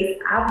space,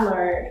 I've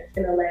learned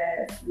in the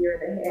last year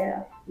and a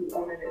half through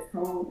owning this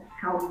home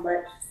how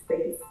much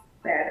space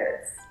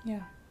matters.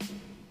 Yeah.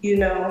 You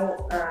know,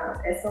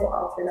 and so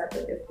often I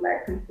think as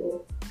Black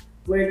people,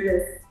 we've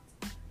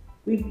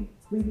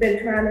been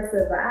trying to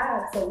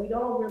survive, so we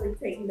don't really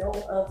take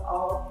note of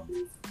all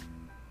these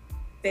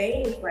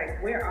things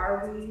like where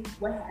are we?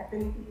 What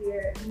happened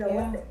here? You know,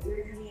 what's the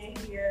energy in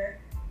here?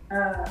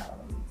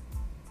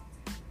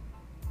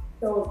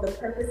 So the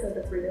purpose of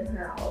the Freedom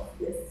House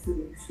is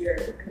to share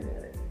the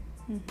community.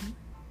 Mm-hmm.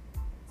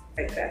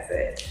 Like that's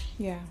it.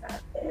 Yeah.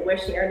 And we're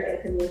sharing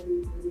it in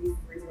community through these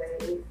 3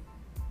 ways: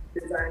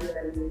 designing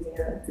a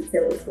museum to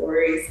tell the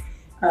stories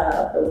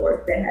of the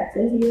work that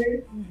happened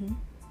here. Mm-hmm.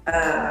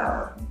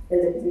 And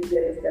the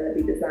museum is going to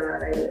be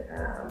designed,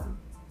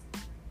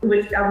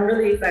 which I'm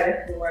really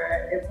excited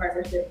for, in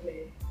partnership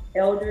with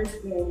elders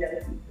and young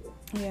people.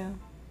 Yeah.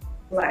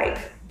 Like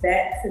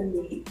that to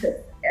me, because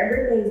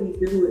everything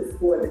we do is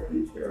for the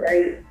future,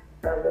 right?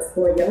 It's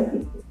for young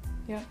people.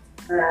 Yeah.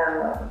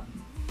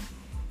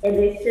 And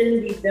it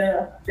shouldn't be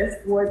done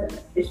just for them.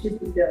 It should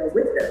be done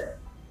with them,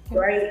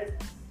 right?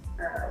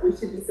 We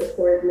should be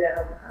supporting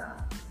them.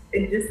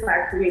 And just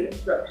by creating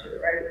structure,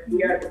 right?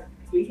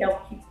 We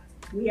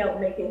help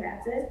make it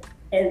happen,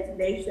 and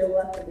they show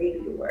up and they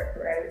do the work,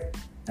 right?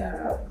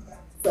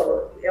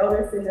 So the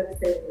elders sit at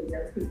the table with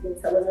young people,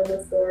 telling them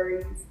the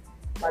stories,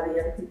 while the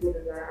young people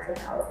design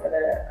how it's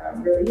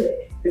gonna really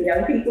hit the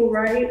young people,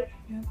 right?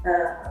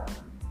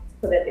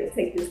 So that they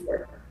take this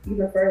work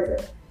even further.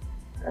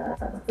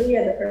 So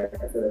yeah, the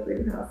purpose of the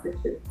Freedom House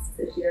is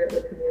to share it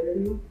with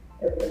community,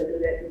 and we're gonna do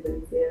that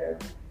through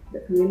the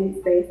community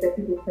space that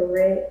people can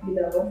rent. You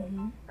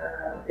know,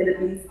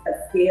 it'll be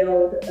a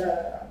scaled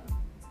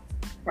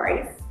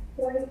price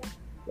point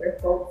where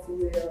folks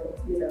will,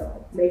 you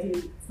know,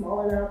 maybe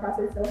smaller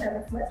nonprofits don't have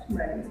as much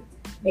money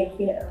and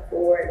can't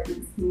afford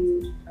these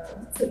huge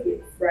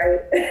tickets,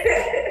 right?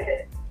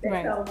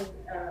 That's only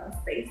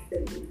space to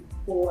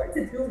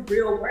do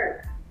real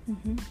work.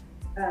 Mm-hmm.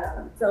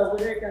 So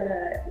we're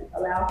gonna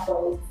allow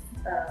folks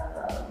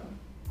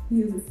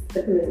use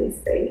the community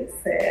space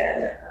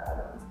and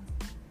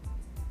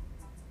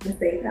the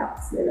safe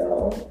house, you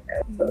know,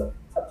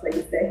 a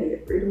place that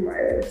hit freedom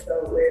riders.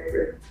 So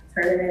we're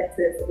turning it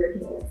to its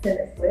original intent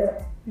as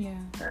well. Yeah.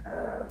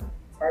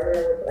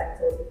 Partnering with Black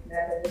Soldiers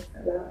Matters,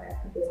 allow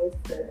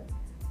activists and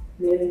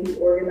community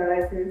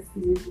organizers to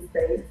use the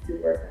space to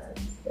work on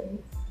the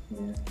space.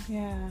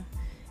 Yeah.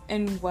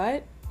 And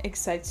what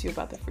excites you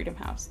about the Freedom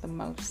House the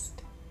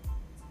most?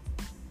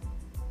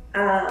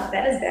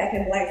 That is back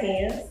in Black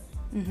hands.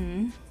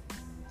 Mm-hmm.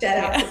 Shout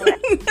out to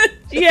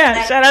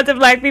Black. Shout out to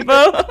Black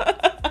people.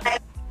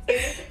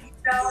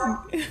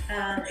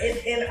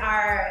 It's in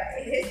our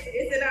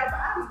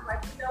bodies.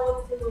 Like, you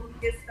know, it's when we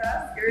get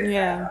stuff.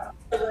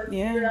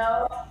 You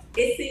know,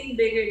 it seems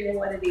bigger than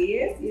what it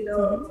is. You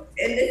know,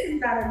 and this is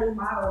not a new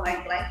model.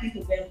 Like Black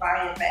people been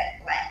buying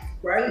back Black,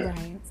 right?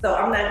 So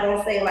I'm not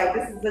gonna say like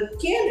this is a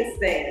Candace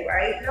thing,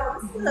 right? No,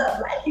 this is a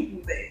Black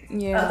people thing.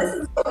 This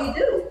is what we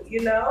do.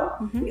 You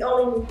know, we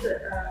only need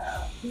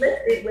to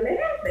lift it when it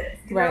happens.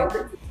 You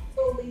know,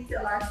 we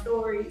tell our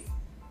stories.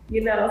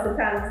 You know,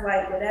 sometimes it's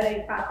like, well, that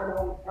ain't popping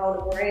on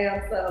the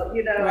gram, so,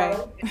 you know,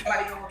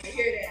 everybody don't want to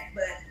hear that,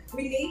 but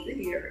we need to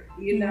hear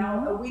it, you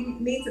know, we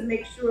need to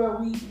make sure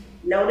we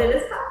know that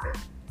it's popping,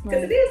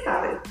 because it is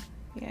popping.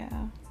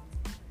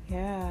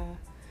 Yeah.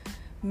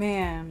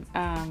 Man,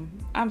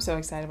 I'm so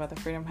excited about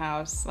the Freedom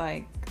House.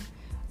 Like,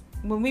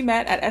 when we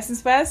met at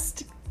Essence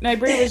Fest,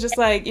 Nybria was just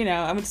like, you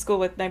know, I went to school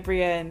with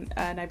Nybria, and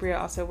Nybria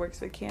also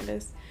works with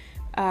Candace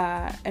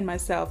and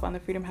myself on the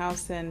Freedom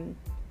House, and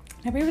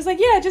Nybria was like,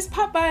 yeah, just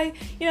pop by,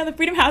 you know, the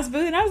Freedom House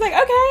booth. And I was like,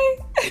 okay.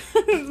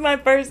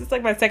 It's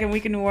like my second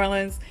week in New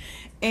Orleans.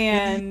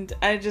 And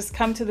I just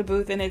come to the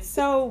booth, and it's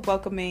so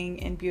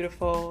welcoming and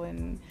beautiful,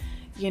 and,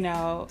 you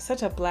know,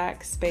 such a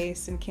Black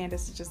space. And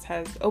Candace just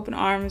has open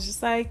arms,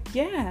 just like,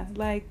 yeah,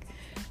 like,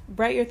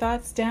 write your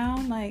thoughts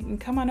down, like, and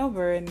come on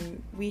over.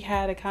 And we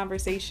had a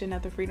conversation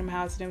at the Freedom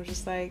House, and it was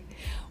just like,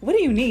 what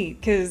do you need?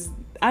 Because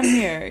I'm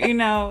here, you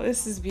know,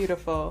 this is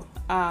beautiful.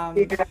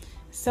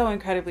 So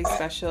incredibly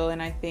special.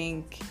 And I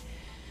think,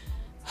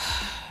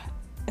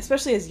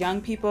 especially as young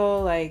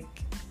people, like,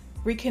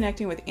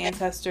 reconnecting with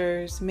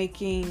ancestors,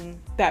 making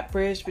that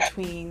bridge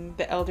between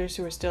the elders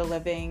who are still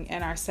living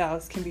and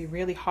ourselves can be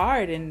really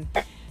hard, and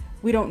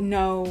we don't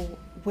know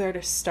where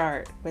to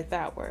start with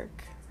that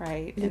work,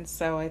 right? And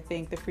so I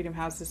think the Freedom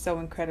House is so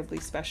incredibly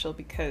special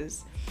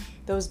because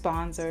those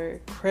bonds are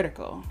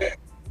critical.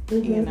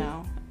 You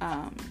know,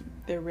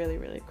 they're really,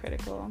 really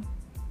critical.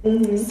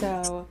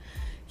 So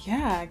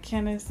yeah,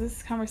 Candace,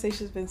 this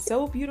conversation has been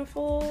so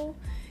beautiful.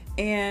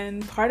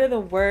 And part of the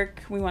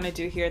work we want to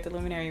do here at the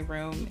Luminary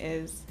Room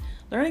is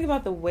learning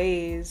about the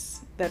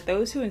ways that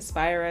those who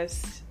inspire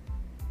us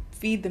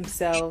feed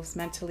themselves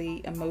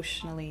mentally,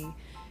 emotionally,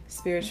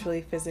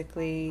 spiritually,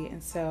 physically.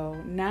 And so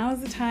now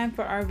is the time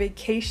for our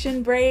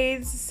Vacation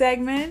Braids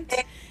segment.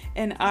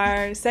 And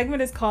our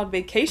segment is called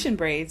Vacation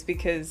Braids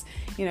because,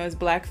 you know, as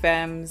Black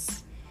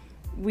femmes,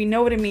 we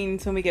know what it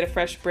means when we get a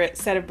fresh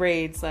set of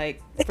braids,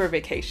 like, for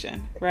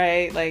vacation,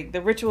 right? Like,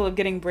 the ritual of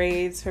getting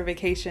braids for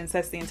vacation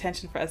sets the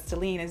intention for us to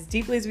lean as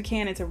deeply as we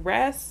can into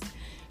rest,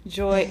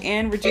 joy,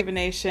 and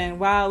rejuvenation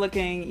while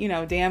looking, you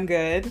know, damn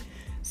good.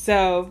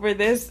 So for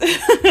this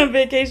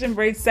vacation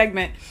braid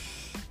segment,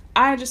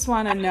 I just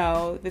want to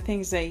know the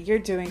things that you're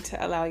doing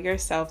to allow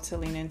yourself to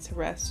lean into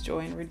rest, joy,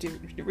 and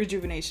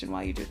rejuvenation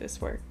while you do this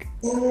work.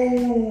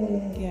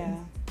 Yeah.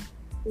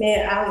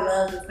 Man, I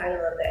love the title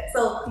of that.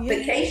 So,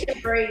 vacation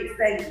braids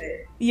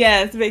segment.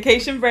 Yes,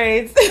 vacation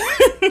braids.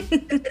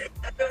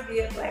 Be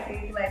a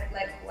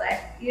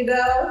black, you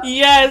know?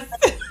 Yes.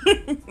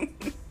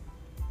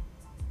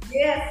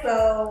 Yeah,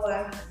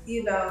 so,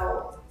 you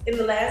know, in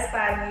the last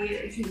 5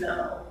 years, you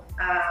know,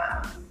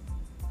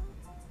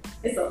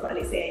 it's so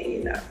funny saying,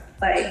 you know,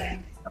 like,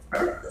 I'm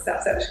from the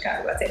south side of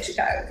Chicago. I take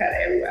Chicago kind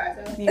of everywhere I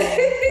go. Yeah.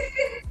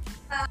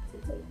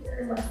 Take care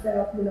of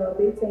myself, you know, a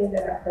big thing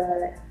that I've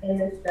done in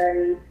this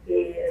journey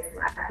is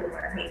locking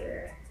my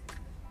hair.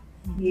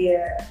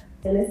 Yeah,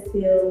 and it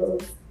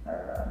feels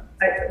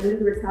like we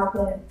were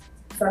talking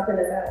something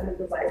about it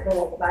was like,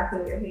 boom,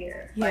 locking your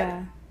hair.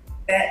 Yeah.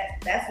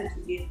 Like, that's what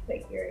you did to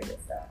take care of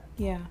yourself.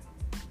 Yeah.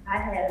 I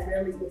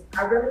really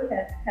have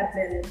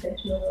been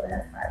intentional the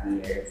last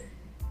 5 years.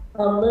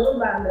 Little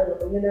by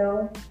little, you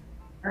know,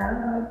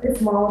 in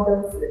small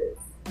doses,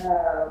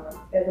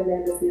 as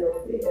Amanda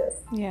Seals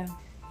says. Yeah.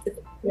 To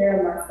take care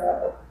of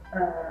myself,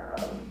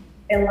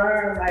 and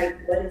learn like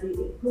what it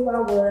is, who I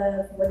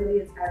was, what it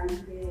is I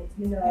needed,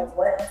 you know,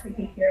 what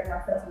taking care of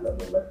myself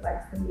would look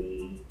like for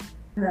me,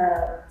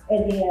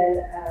 and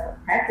then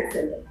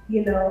practicing it,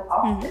 you know,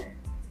 often. Mm-hmm.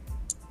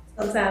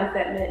 Sometimes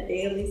that meant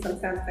daily,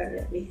 sometimes that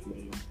meant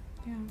weekly.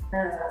 Yeah.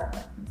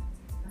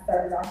 I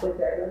started off with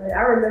journaling.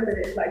 I remember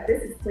this, like,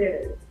 this is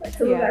clear. Like, as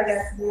soon as I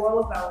got to New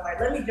Orleans, I was like,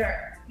 let me journal.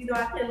 You know,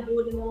 I couldn't do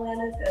it in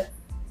Atlanta because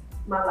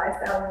my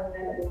lifestyle in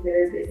Atlanta was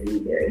very busy,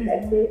 very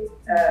hectic.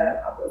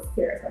 I was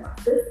caring for my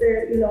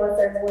sister, you know, in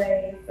certain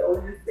ways, so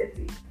it was just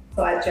busy.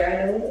 So I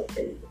journaled,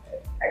 and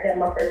I got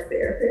my first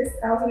therapist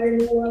out here in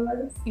New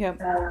Orleans. Yep.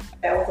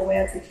 That was a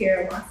way I took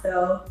care of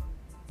myself.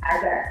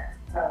 I got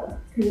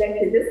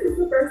connected. This was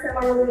the first time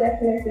I really got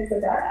connected to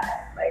God,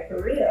 like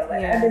for real.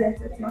 Like I've been in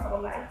church my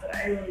whole life, but I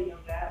didn't really know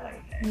God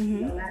like that. Mm-hmm.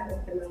 You know, not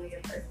necessarily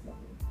in person.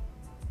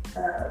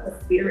 The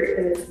spirit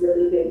in this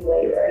really big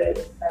way, right?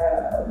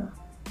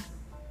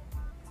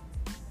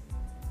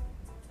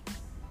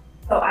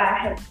 So I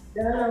have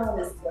done all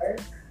this work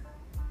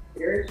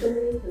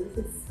spiritually.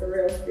 This is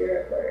surreal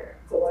spirit work.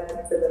 Going to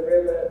the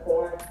river,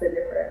 going to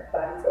different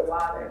bodies of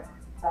water,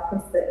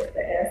 talking to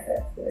the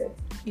ancestors.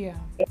 Yeah.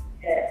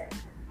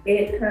 And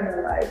it kind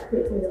of like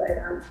hit me like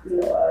I'm, you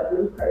know, a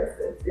new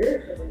person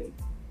spiritually.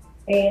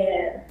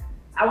 And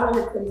I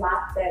wanted to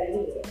lock that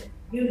in,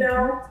 you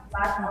know,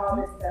 lock all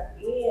this stuff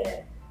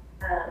in.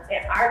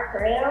 And our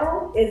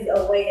crown is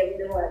a way of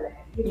doing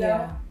that, you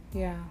know?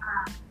 Yeah.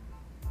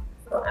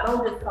 So I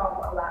don't just call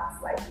my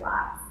locks like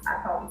locks.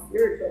 I call them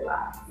spiritual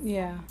locks.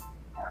 Yeah.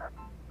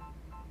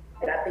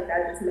 And I think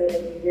I just made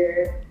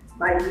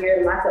my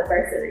year lock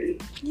anniversary.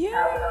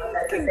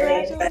 Yeah.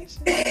 Congratulations.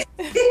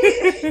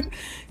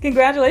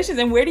 Congratulations.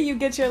 And where do you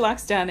get your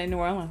locks done in New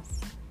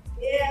Orleans?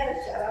 Yeah,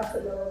 shout out to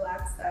Little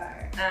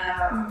Lockstar.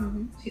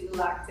 She's a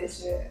lock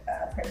tissue.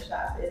 Her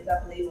shop is, I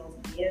believe, on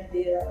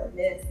Bienville in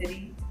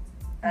Mid-City.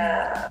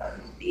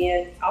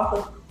 Off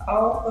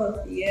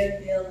of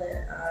Bienville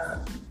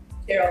and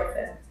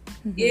Carrollton.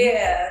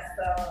 Yeah,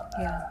 so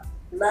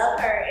love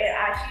her.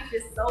 And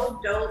she's just so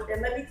dope.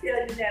 And let me tell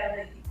you,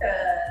 Natalie,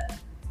 because,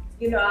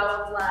 you know, I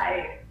was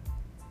like,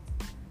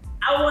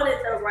 I wanted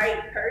the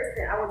right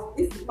person.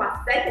 This is my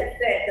second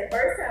set. The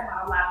first time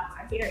I locked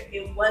my hair,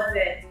 it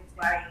wasn't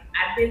like,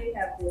 I didn't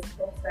have this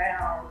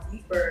profound,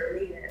 deeper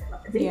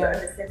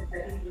understanding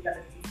that he was going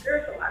to be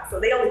spiritual lock. So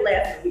they only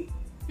last a week.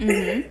 I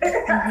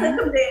took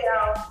them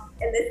down,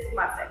 and this is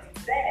my second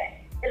set.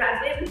 And I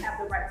didn't have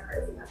the right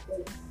person. I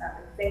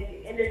think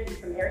the energy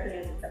from their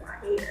hands to my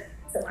hair,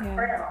 to my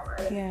crown,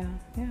 right? Yeah.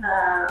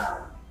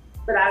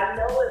 But I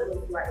know it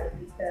was right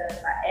because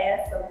I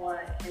asked someone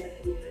in the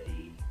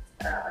community,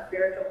 a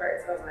spiritual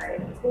person, like,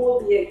 who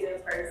would be a good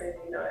person,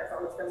 you know, that's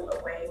on a similar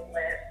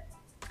wavelength,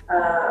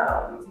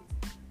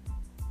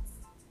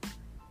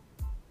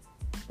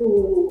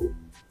 who,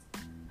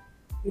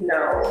 you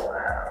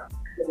know,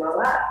 do my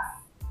locks,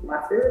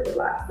 my spiritual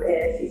locks,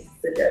 and she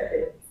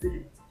suggested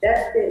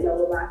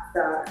Noah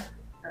Lockstar.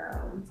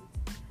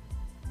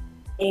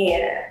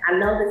 And I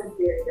know this is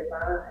very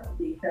divine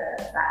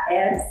because I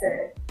asked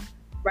her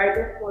right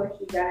before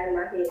she got in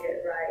my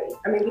head, right?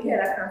 I mean, we had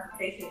our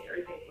consultation and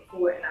everything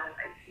before, and I was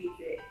like, she's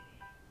it.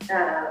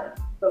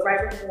 But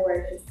right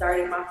before she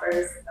started my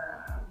first,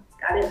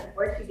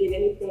 before she did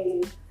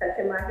anything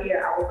touching my hair,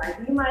 I was like,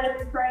 do you mind if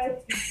we pray?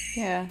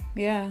 Yeah.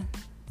 And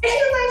she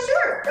was like,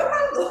 sure, no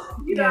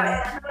problem. You know, and I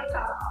heard her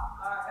daughter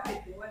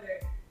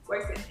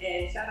works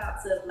and shout out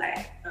to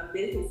Black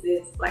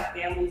businesses, Black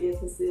family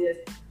businesses,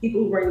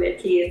 people who bring their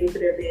kids into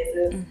their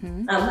business.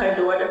 Her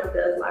daughter, who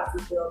does lots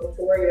of stuff,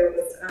 Victoria,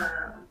 was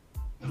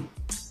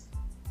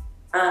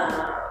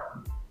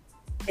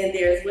in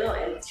there as well,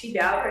 and she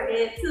bowed her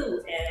head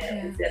too,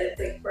 and we said a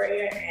quick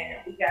prayer,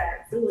 and we got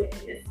her to it,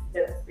 and it's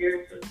been a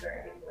spiritual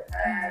journey with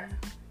her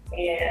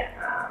and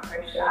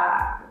her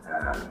shop,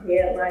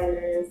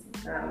 headliners,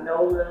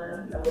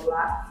 Nola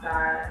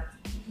Lockstar.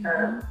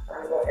 On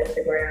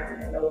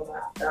Instagram and Nola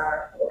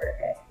Rockstar or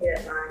at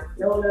headlines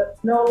Nola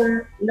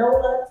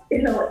NOLA.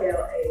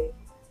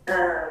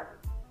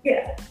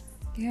 Yeah.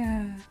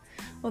 Yeah.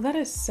 Well, that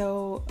is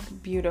so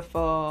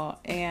beautiful.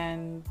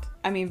 And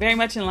I mean, very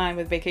much in line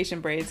with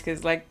vacation braids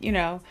because, like, you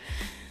know,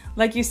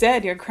 like you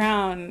said, your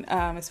crown,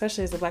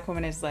 especially as a Black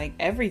woman, is like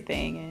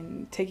everything.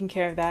 And taking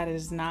care of that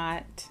is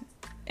not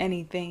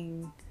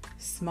anything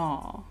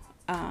small.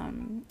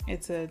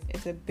 It's a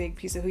big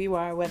piece of who you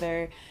are,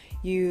 whether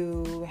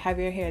you have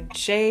your hair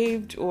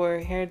shaved or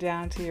hair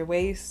down to your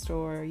waist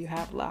or you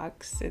have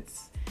locks.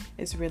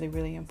 It's really,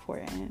 really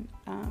important.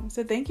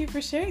 So thank you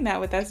for sharing that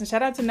with us. And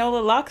shout out to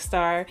Nola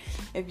Lockstar.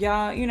 If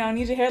y'all, you know,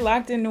 need your hair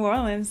locked in New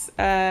Orleans,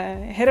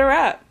 hit her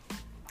up.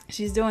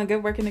 She's doing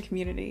good work in the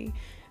community.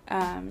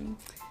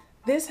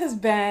 This has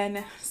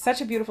been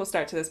such a beautiful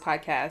start to this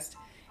podcast.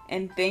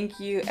 And thank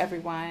you,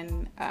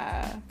 everyone,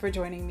 for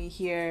joining me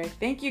here.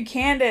 Thank you,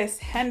 Candace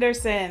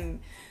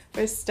Henderson,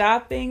 for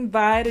stopping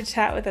by to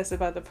chat with us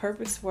about the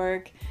purpose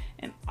work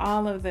and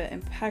all of the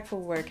impactful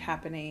work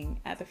happening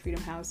at the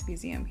Freedom House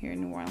Museum here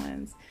in New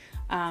Orleans.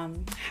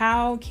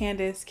 How,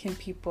 Candace, can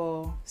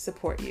people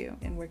support you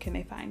and where can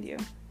they find you?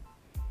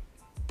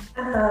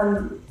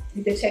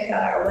 You can check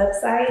out our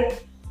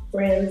website,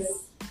 Friends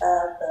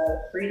of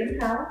the Freedom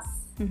House.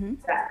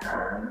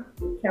 .com.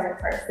 We count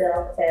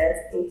ourselves as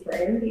a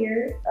friend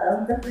here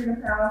of the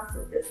Freedom House,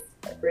 so just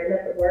a friend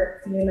of the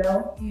work, you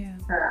know. Yeah.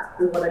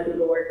 We want to do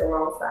the work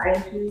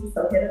alongside you,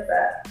 so hit us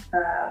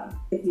up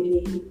if you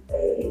need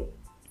a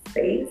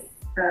space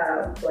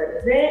for an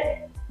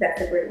event.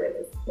 That's a great way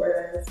to support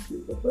us.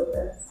 You can put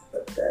us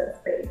with the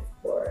space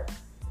for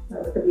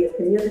it could be a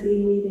community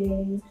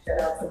meeting.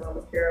 Shout out to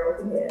Mama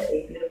Carol who had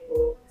a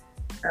beautiful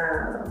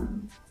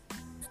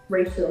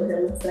racial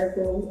healing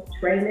circle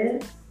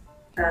training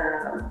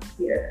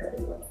here a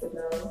couple months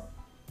ago.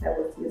 That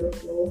was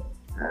beautiful.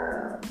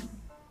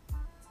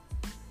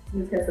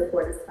 You can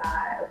support us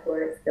by, of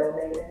course,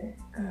 donating.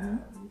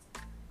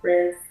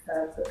 Friends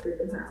of the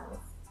Freedom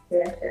House,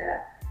 Cash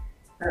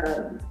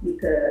App. You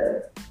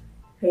could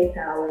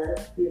PayPal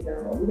us. You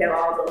know, we have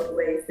all those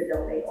ways to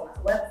donate on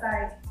our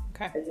website.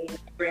 Okay. Again,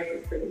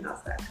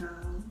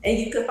 friendsofthefreedomhouse.com. And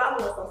you can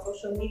follow us on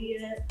social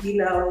media, you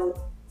know,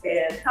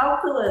 and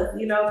talk to us,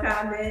 you know,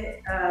 comment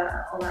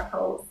on our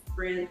posts,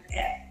 friends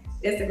at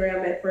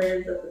Instagram at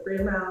Friends of the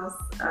Freedom House,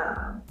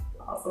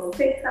 also on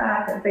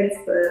TikTok and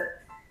Facebook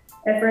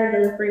at Friends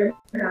of the Freedom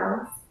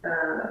House,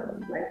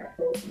 like our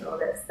posts and all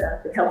that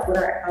stuff. It helps with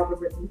our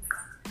algorithms.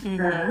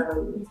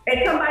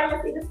 And come by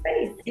and see the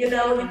space. You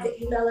know, you can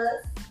email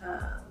us.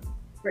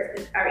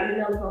 Our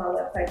email is on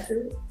our website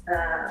too.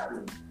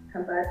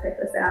 Come by, check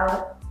us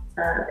out.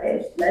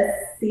 And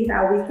let's see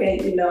how we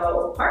can, you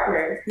know,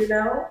 partner, you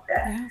know.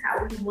 That's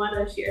how we want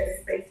to share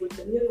the space with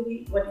the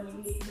community. What do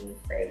you need in the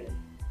space?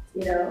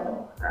 You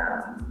know,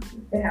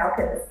 and how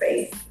can the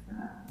space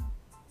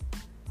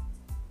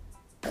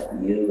help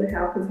you and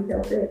how can you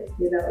help it?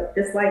 You know,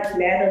 just like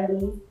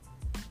Natalie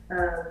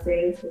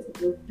James with the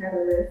Blue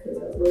Catalyst in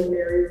the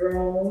Luminary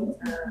room,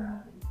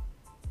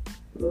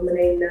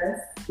 illuminating us,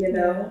 you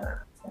know,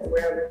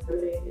 we're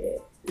illuminated.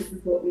 This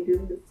is what we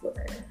do, this is what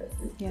our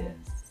ancestors do.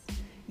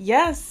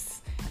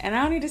 Yes. And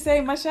I don't need to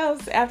say much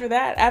else after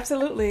that.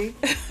 Absolutely.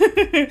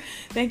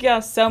 Thank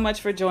y'all so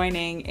much for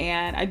joining.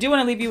 And I do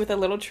want to leave you with a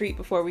little treat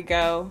before we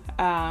go.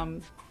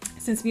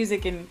 Since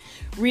music and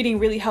reading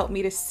really helped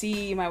me to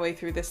see my way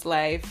through this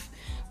life,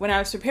 when I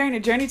was preparing a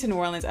journey to New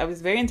Orleans, I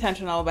was very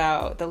intentional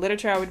about the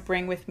literature I would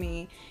bring with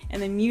me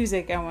and the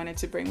music I wanted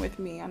to bring with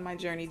me on my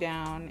journey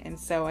down. And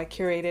so I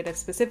curated a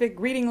specific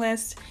reading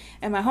list,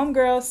 and my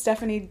homegirl,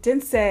 Stephanie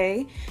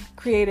Dinsey,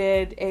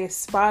 created a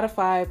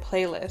Spotify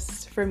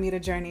playlist for me to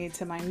journey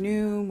to my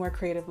new, more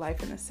creative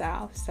life in the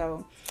South.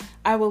 So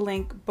I will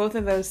link both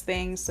of those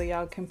things so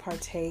y'all can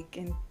partake.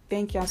 And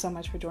thank y'all so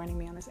much for joining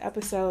me on this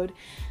episode.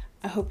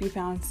 I hope you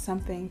found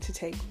something to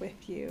take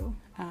with you.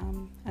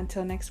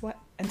 Until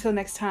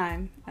next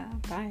time,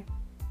 bye.